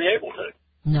 They won't be able to.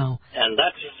 No. And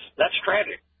that's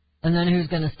tragic. And then who's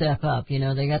going to step up? You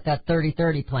know, they got that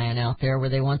 30-30 plan out there where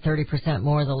they want 30%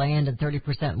 more of the land and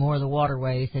 30% more of the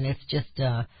waterways, and it's just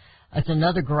it's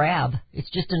another grab.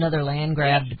 It's just another land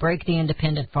grab to break the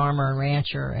independent farmer and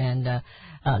rancher. And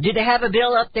do they have a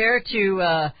bill up there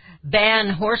to ban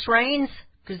horse reins?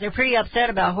 Because they're pretty upset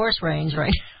about horse reins,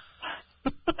 right?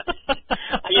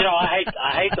 You know, I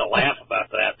hate to laugh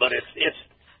about that, but it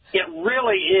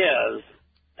really is.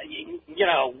 You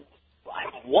know,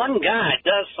 one guy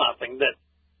does something that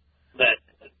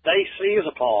they seize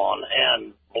upon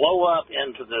and blow up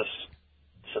into this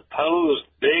supposed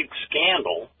big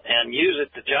scandal and use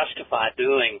it to justify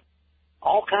doing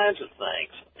all kinds of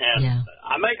things. And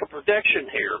I make a prediction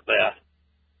here, Beth.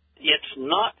 It's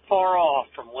not far off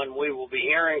from when we will be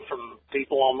hearing from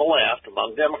people on the left,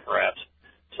 among Democrats,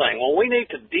 saying, well, we need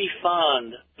to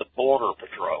defund the Border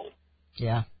Patrol.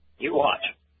 Yeah. You watch.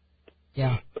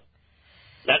 Yeah.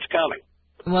 That's coming.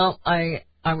 Well, I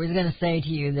was going to say to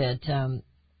you that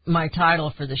my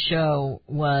title for the show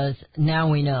was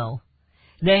Now We Know.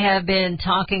 They have been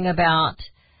talking about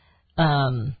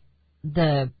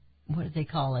the, what do they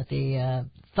call it, the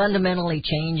fundamentally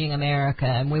changing America,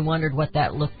 and we wondered what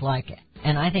that looked like.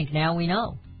 And I think now we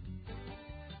know.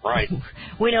 Right.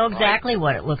 We know exactly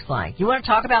what it looks like. You want to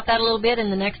talk about that a little bit in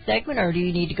the next segment, or do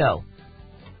you need to go?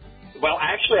 Well,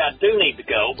 actually, I do need to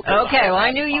go. Okay, well,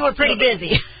 I knew you were pretty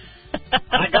busy.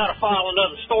 I got to file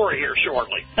another story here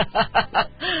shortly.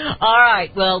 All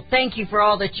right. Well, thank you for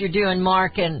all that you're doing,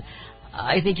 Mark, and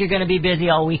I think you're going to be busy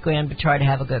all weekend, but try to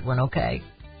have a good one, okay?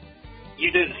 You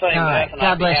do the same, all right. Beth, and God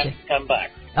I'll be bless happy you. to come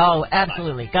back. Oh,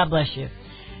 absolutely. Bye. God bless you.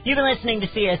 You've been listening to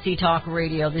CSC Talk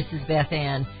Radio. This is Beth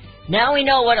Ann. Now we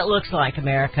know what it looks like,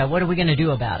 America. What are we going to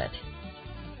do about it?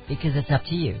 Because it's up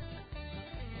to you.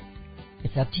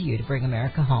 It's up to you to bring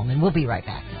America home, and we'll be right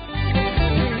back.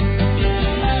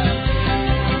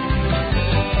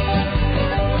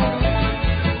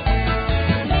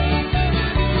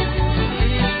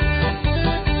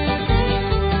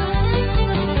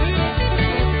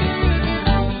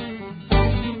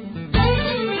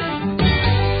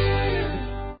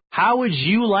 How would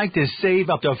you like to save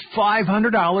up to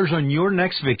 $500 on your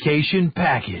next vacation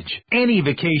package? Any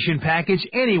vacation package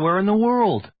anywhere in the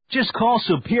world. Just call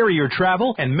Superior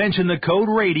Travel and mention the code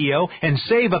RADIO and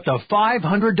save up to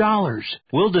 $500.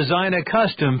 We'll design a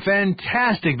custom,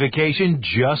 fantastic vacation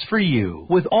just for you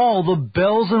with all the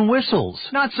bells and whistles.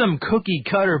 Not some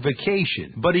cookie-cutter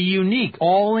vacation, but a unique,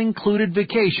 all-included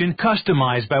vacation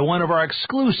customized by one of our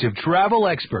exclusive travel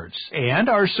experts. And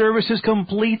our service is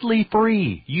completely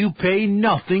free. You pay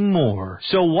nothing more.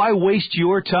 So why waste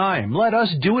your time? Let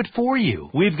us do it for you.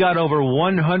 We've got over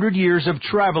 100 years of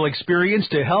travel experience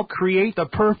to help create the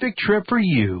perfect trip for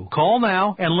you. Call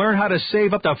now and learn how to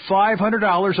save up to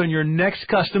 $500 on your next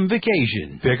custom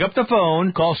vacation. Pick up the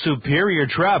phone, call Superior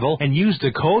Travel, and use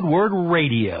the code word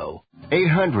RADIO.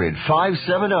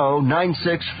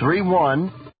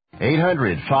 800-570-9631.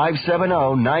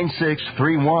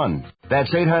 800-570-9631.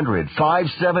 That's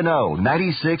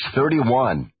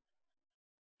 800-570-9631.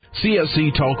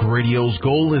 CSC Talk Radio's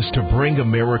goal is to bring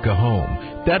America home.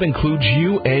 That includes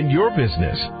you and your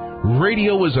business.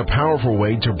 Radio is a powerful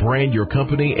way to brand your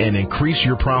company and increase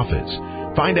your profits.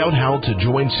 Find out how to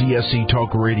join CSC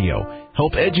Talk Radio,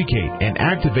 help educate and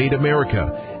activate America,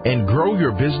 and grow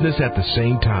your business at the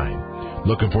same time.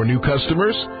 Looking for new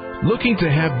customers? Looking to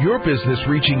have your business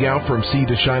reaching out from sea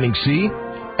to shining sea?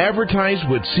 Advertise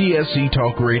with CSC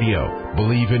Talk Radio.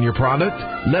 Believe in your product?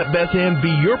 Let Beth Ann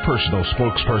be your personal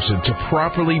spokesperson to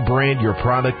properly brand your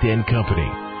product and company.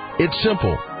 It's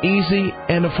simple, easy,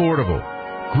 and affordable.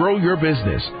 Grow your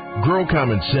business, grow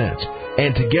common sense,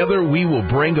 and together we will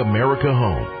bring America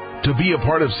home. To be a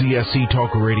part of CSC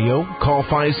Talk Radio, call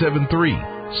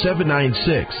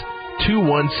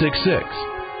 573-796-2166.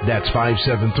 That's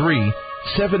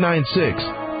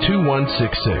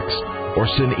 573-796-2166. Or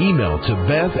send email to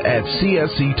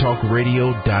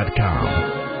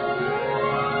beth@csctalkradio.com.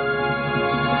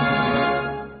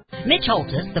 Mitch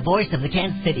Holtis, the voice of the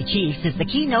Kansas City Chiefs, is the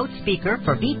keynote speaker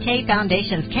for Vitae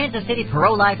Foundation's Kansas City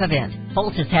Pro-Life event.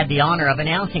 Holtis had the honor of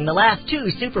announcing the last 2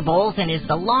 Super Bowls and is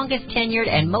the longest tenured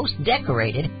and most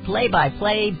decorated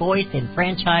play-by-play voice in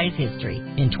franchise history.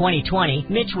 In 2020,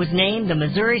 Mitch was named the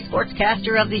Missouri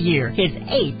Sportscaster of the Year, his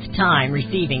 8th time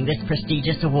receiving this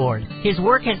prestigious award. His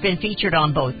work has been featured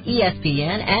on both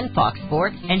ESPN and Fox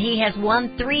Sports, and he has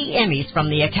won 3 Emmys from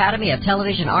the Academy of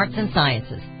Television Arts and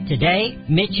Sciences. Today,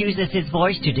 Mitch uses his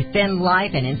voice to defend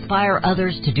life and inspire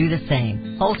others to do the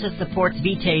same. Holtis supports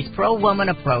Vitae's pro-woman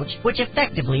approach, which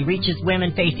effectively reaches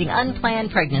women facing unplanned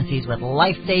pregnancies with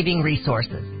life-saving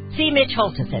resources. See Mitch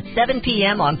Holtis at 7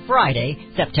 p.m. on Friday,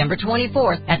 September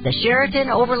 24th at the Sheraton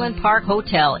Overland Park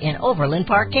Hotel in Overland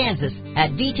Park, Kansas,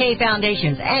 at Vitae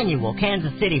Foundation's annual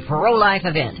Kansas City Pro-Life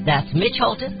event. That's Mitch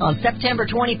Holtis on September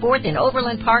 24th in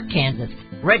Overland Park, Kansas.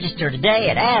 Register today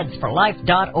at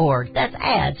adsforlife.org. That's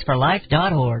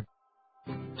adsforlife.org.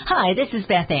 Hi, this is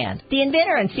Beth Ann. The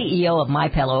inventor and CEO of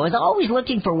MyPillow is always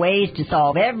looking for ways to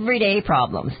solve everyday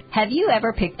problems. Have you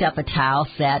ever picked up a towel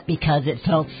set because it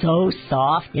felt so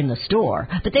soft in the store,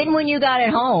 but then when you got it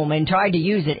home and tried to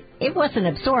use it, it wasn't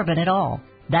absorbent at all?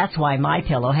 That's why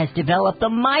MyPillow has developed the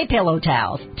MyPillow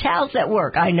towels. Towels that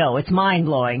work. I know, it's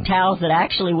mind-blowing. Towels that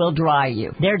actually will dry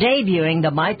you. They're debuting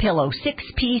the MyPillow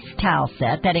 6-piece towel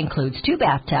set that includes 2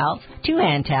 bath towels, 2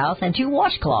 hand towels, and 2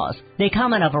 washcloths. They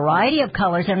come in a variety of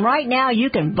colors, and right now you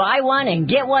can buy one and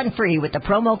get one free with the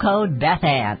promo code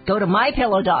BethAnn. Go to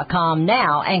MyPillow.com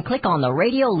now and click on the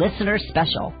Radio Listener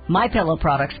Special. MyPillow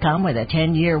products come with a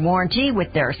 10-year warranty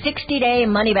with their 60-day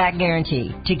money-back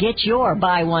guarantee. To get your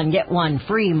buy one, get one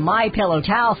free MyPillow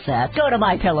towel set, go to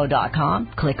MyPillow.com,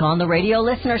 click on the Radio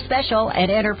Listener Special, and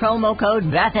enter promo code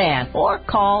BethAnn, or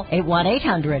call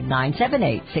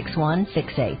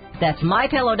 818-978-6168. That's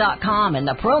MyPillow.com, and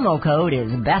the promo code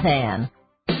is BethAnn.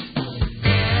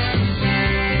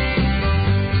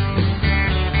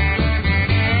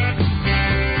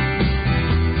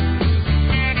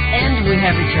 And we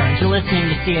have returned. You're listening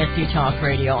to CSC Talk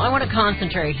Radio. I want to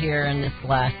concentrate here in this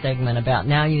last segment about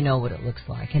now you know what it looks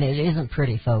like, and it isn't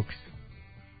pretty, folks.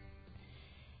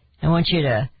 I want you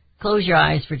to close your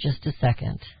eyes for just a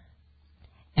second,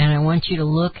 and I want you to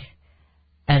look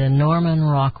at a Norman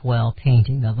Rockwell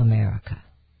painting of America.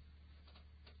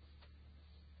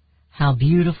 How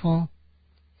beautiful,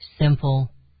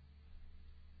 simple,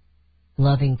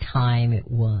 loving time it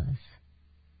was.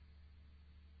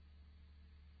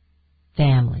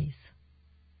 Families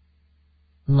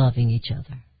loving each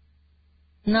other.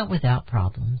 Not without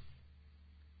problems.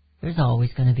 There's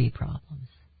always going to be problems.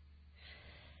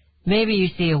 Maybe you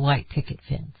see a white picket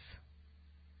fence.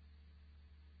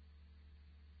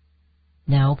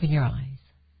 Now open your eyes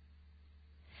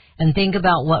and think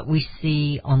about what we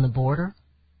see on the border.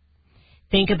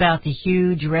 Think about the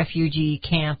huge refugee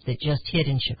camp that just hit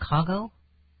in Chicago.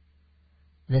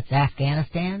 That's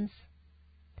Afghanistan's.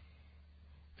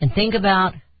 And think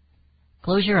about,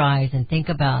 close your eyes and think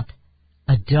about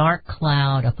a dark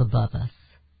cloud up above us.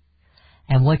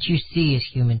 And what you see is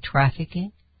human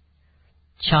trafficking,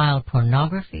 child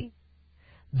pornography,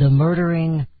 the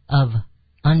murdering of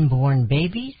unborn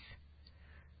babies,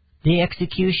 the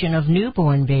execution of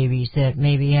newborn babies that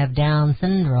maybe have Down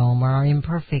syndrome or are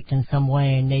imperfect in some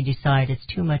way and they decide it's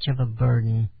too much of a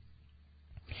burden.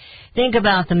 Think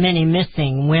about the many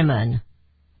missing women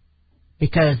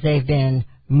because they've been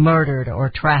murdered or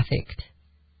trafficked.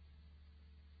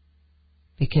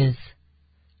 Because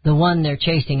the one they're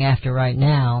chasing after right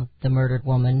now, the murdered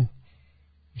woman,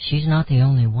 she's not the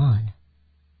only one.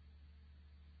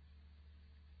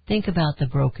 Think about the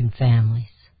broken families.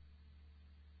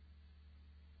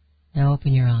 Now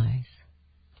open your eyes.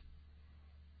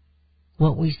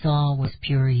 What we saw was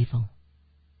pure evil.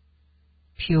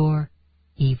 Pure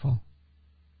evil.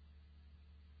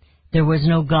 There was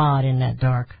no God in that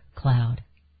dark cloud.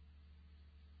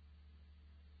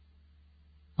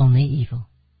 Only evil.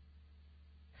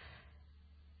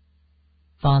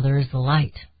 Father is the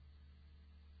light.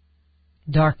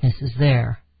 Darkness is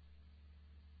there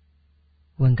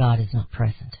when God is not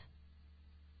present.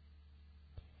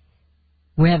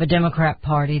 We have a Democrat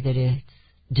Party that is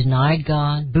denied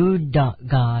God, booed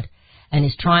God, and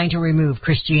is trying to remove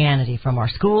Christianity from our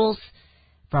schools,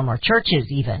 from our churches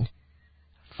even,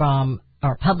 from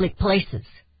our public places.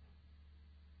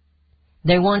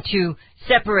 They want to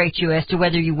separate you as to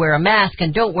whether you wear a mask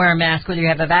and don't wear a mask, whether you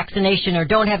have a vaccination or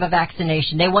don't have a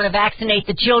vaccination. They want to vaccinate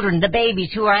the children, the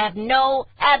babies who have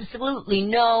absolutely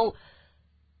no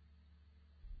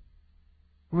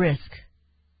risk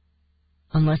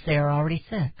unless they are already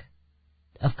sick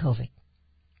of COVID.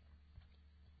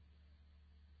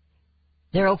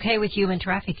 They're okay with human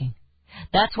trafficking.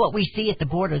 That's what we see at the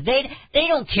border. They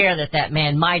don't care that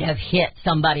man might have hit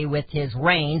somebody with his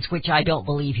reins, which I don't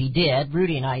believe he did.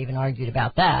 Rudy and I even argued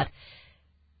about that.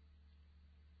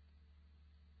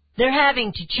 They're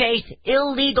having to chase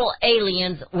illegal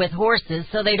aliens with horses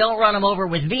so they don't run them over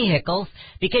with vehicles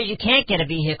because you can't get a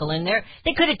vehicle in there.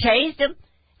 They could have tased them.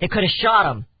 They could have shot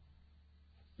them.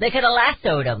 They could have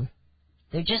lassoed them.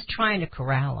 They're just trying to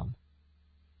corral them.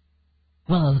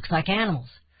 Well, it looks like animals.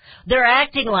 They're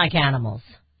acting like animals.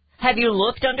 Have you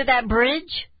looked under that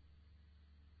bridge?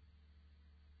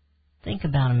 Think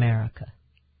about America.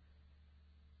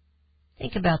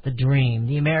 Think about the dream,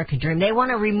 the American dream. They want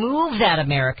to remove that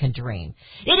American dream.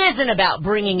 It isn't about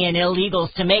bringing in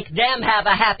illegals to make them have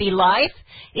a happy life.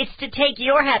 It's to take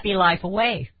your happy life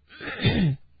away.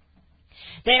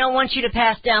 They don't want you to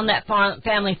pass down that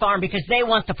family farm because they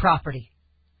want the property.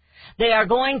 They are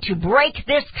going to break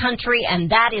this country, and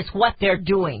that is what they're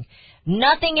doing.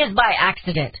 Nothing is by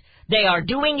accident. They are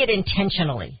doing it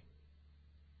intentionally.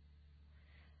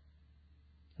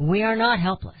 We are not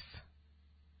helpless,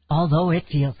 although it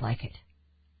feels like it.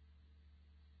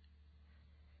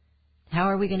 How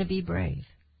are we going to be brave?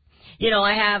 You know,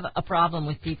 I have a problem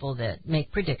with people that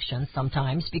make predictions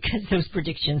sometimes because those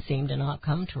predictions seem to not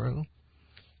come true.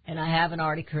 And I have an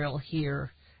article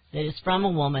here that is from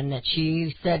a woman that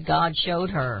she said God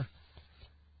showed her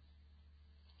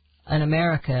an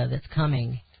America that's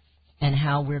coming and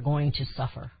how we're going to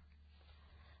suffer.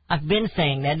 I've been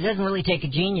saying that. It doesn't really take a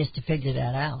genius to figure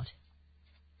that out.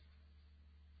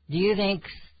 Do you think...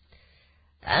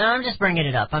 And I'm just bringing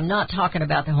it up. I'm not talking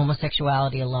about the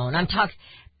homosexuality alone. I'm talking...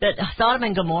 But Sodom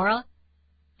and Gomorrah,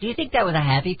 do you think that was a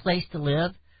happy place to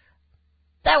live?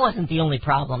 That wasn't the only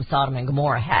problem Sodom and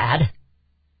Gomorrah had.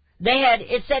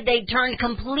 It said they turned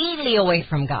completely away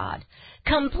from God.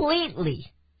 Completely.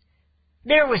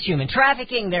 There was human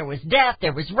trafficking, there was death,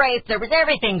 there was rape, there was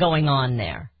everything going on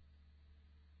there.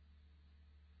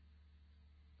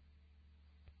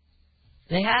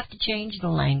 They have to change the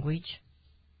language.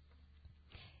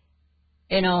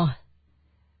 You know,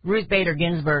 Ruth Bader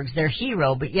Ginsburg's their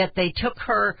hero, but yet they took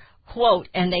her quote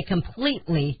and they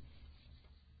completely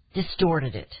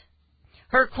distorted it.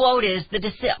 Her quote is,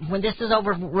 when this is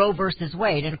over Roe versus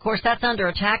Wade, and of course that's under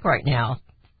attack right now.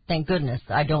 Thank goodness.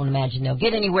 I don't imagine they'll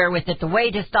get anywhere with it. The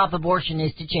way to stop abortion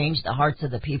is to change the hearts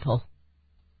of the people.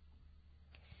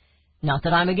 Not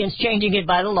that I'm against changing it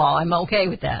by the law. I'm okay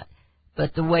with that.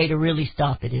 But the way to really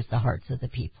stop it is the hearts of the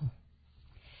people.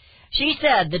 She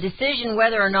said, the decision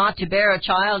whether or not to bear a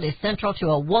child is central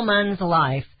to a woman's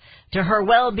life, to her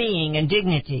well-being and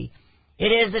dignity. It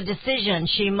is a decision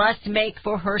she must make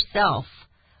for herself.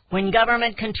 When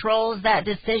government controls that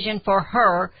decision for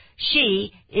her,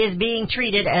 she is being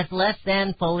treated as less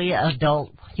than fully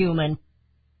adult human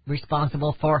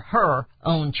responsible for her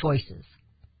own choices.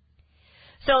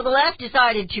 So the left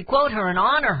decided to quote her and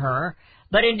honor her,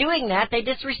 but in doing that, they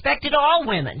disrespected all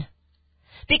women.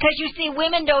 Because, you see,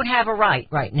 women don't have a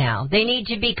right now. They need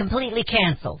to be completely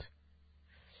canceled.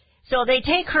 So they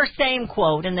take her same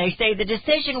quote and they say the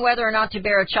decision whether or not to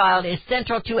bear a child is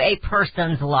central to a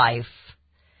person's life,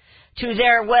 to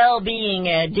their well-being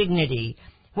and dignity.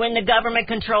 When the government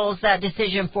controls that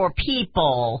decision for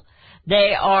people,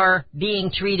 they are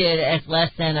being treated as less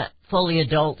than a fully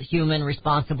adult human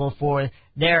responsible for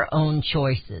their own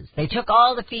choices. They took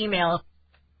all the female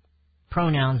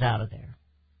pronouns out of there.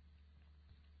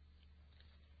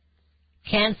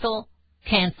 Cancel,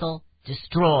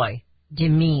 destroy,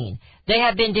 demean. They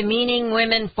have been demeaning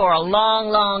women for a long,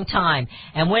 long time.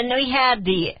 And when they had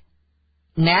the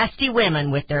nasty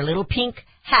women with their little pink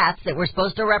hats that were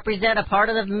supposed to represent a part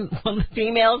of the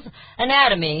female's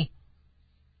anatomy,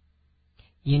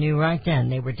 you knew right then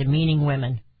they were demeaning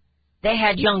women. They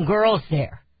had young girls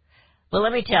there. Well,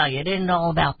 let me tell you, it isn't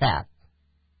all about that.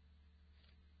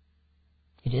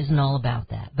 It isn't all about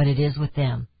that, but it is with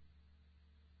them.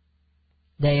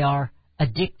 They are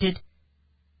addicted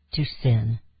to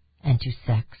sin and to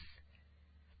sex.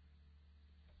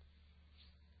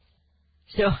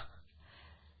 So,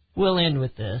 we'll end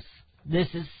with this. This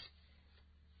is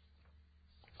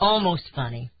almost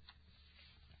funny.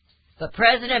 But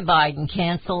President Biden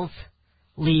cancels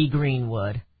Lee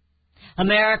Greenwood.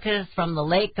 Americans from the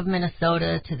Lake of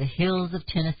Minnesota to the hills of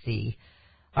Tennessee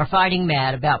are fighting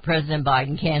mad about President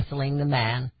Biden canceling the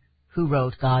man who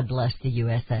wrote God Bless the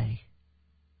USA.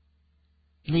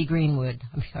 Lee Greenwood.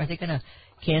 Are they going to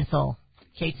cancel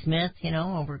Kate Smith,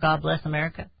 over God Bless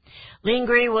America? Lee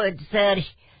Greenwood said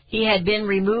he had been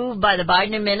removed by the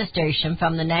Biden administration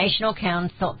from the National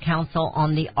Council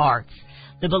on the Arts.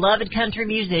 The beloved country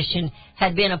musician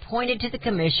had been appointed to the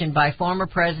commission by former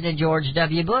President George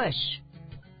W. Bush.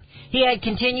 He had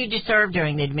continued to serve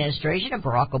during the administration of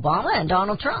Barack Obama and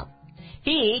Donald Trump.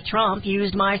 Trump,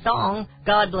 used my song,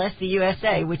 God Bless the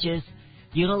USA, which is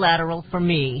unilateral for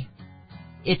me.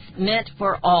 It's meant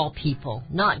for all people,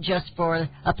 not just for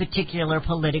a particular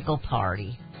political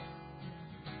party.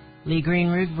 Lee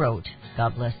Greenwood wrote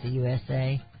God Bless the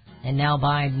USA, and now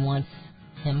Biden wants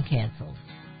him canceled.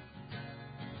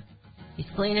 He's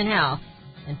cleaning house,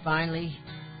 and finally,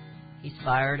 he's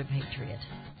fired a patriot.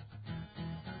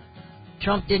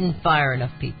 Trump didn't fire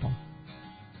enough people.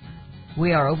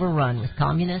 We are overrun with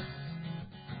communists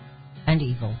and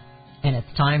evil, and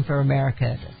it's time for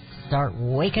America to start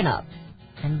waking up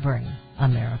and bring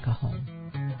America home.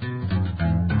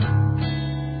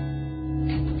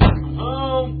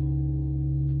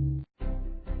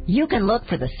 You can look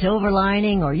for the silver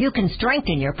lining, or you can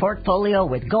strengthen your portfolio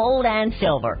with gold and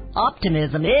silver.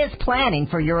 Optimism is planning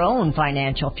for your own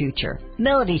financial future.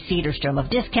 Melody Cedarstrom of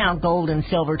Discount Gold and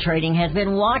Silver Trading has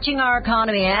been watching our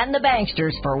economy and the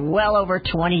banksters for well over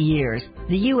 20 years.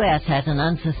 The U.S. has an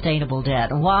unsustainable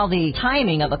debt, and while the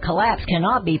timing of a collapse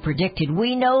cannot be predicted,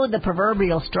 we know the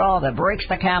proverbial straw that breaks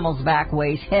the camel's back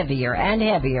weighs heavier and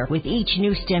heavier with each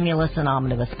new stimulus and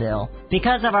omnibus bill.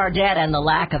 Because of our debt and the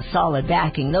lack of solid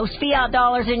backing, those fiat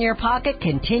dollars in your pocket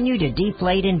continue to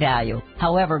deflate in value.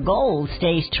 However, gold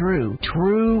stays true.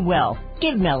 True wealth.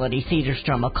 Give Melody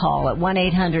Cedarstrom a call at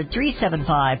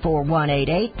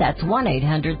 1-800-375-4188. That's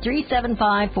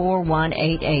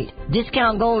 1-800-375-4188.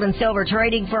 Discount Gold and Silver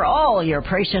Trading for all your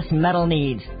precious metal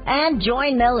needs. And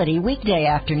join Melody weekday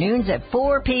afternoons at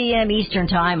 4 p.m. Eastern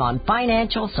Time on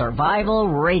Financial Survival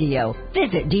Radio.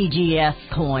 Visit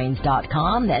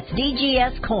DGScoins.com. That's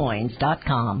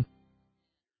DGScoins.com.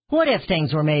 What if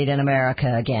things were made in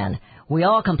America again? We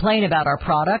all complain about our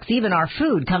products, even our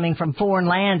food, coming from foreign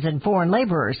lands and foreign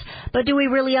laborers. But do we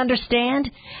really understand?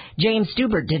 James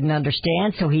Stubert didn't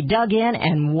understand, so he dug in,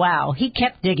 and wow, he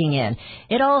kept digging in.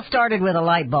 It all started with a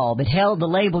light bulb. It held the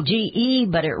label GE,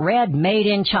 but it read Made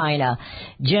in China.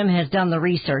 Jim has done the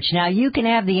research. Now you can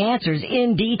have the answers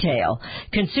in detail.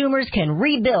 Consumers can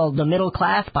rebuild the middle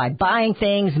class by buying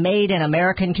things made in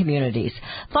American communities.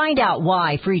 Find out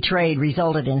why free trade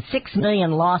resulted in 6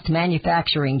 million lost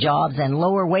manufacturing jobs and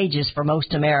lower wages for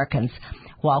most Americans.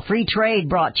 While free trade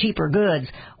brought cheaper goods,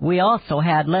 we also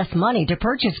had less money to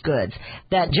purchase goods.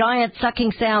 That giant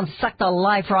sucking sound sucked the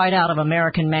life right out of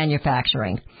American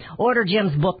manufacturing. Order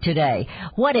Jim's book today,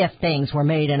 What If Things Were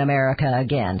Made in America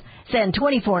Again? Send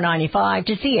 $24.95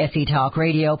 to CSE Talk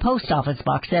Radio, Post Office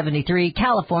Box 73,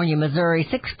 California, Missouri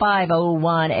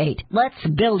 65018. Let's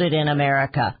build it in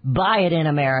America, buy it in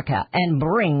America, and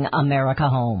bring America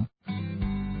home.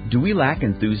 Do we lack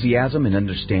enthusiasm and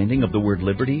understanding of the word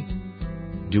liberty?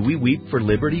 Do we weep for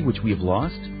liberty which we have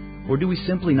lost? Or do we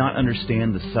simply not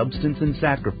understand the substance and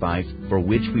sacrifice for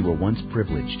which we were once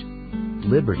privileged?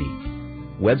 Liberty.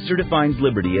 Webster defines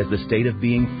liberty as the state of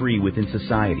being free within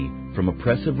society from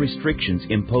oppressive restrictions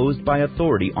imposed by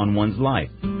authority on one's life,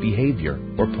 behavior,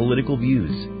 or political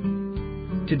views.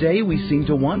 Today we seem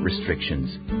to want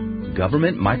restrictions.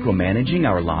 Government micromanaging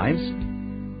our lives?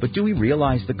 But do we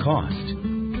realize the cost?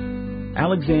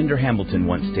 Alexander Hamilton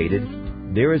once stated,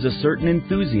 "There is a certain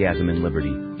enthusiasm in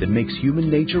liberty that makes human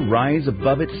nature rise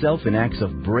above itself in acts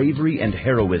of bravery and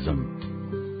heroism."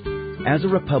 As a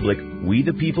republic, we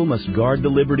the people must guard the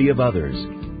liberty of others.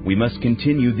 We must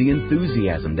continue the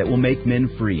enthusiasm that will make men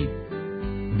free.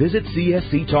 Visit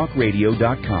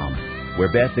csctalkradio.com,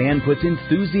 where Beth Ann puts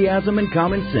enthusiasm and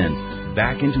common sense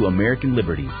back into American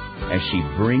liberty as she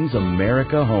brings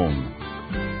America home.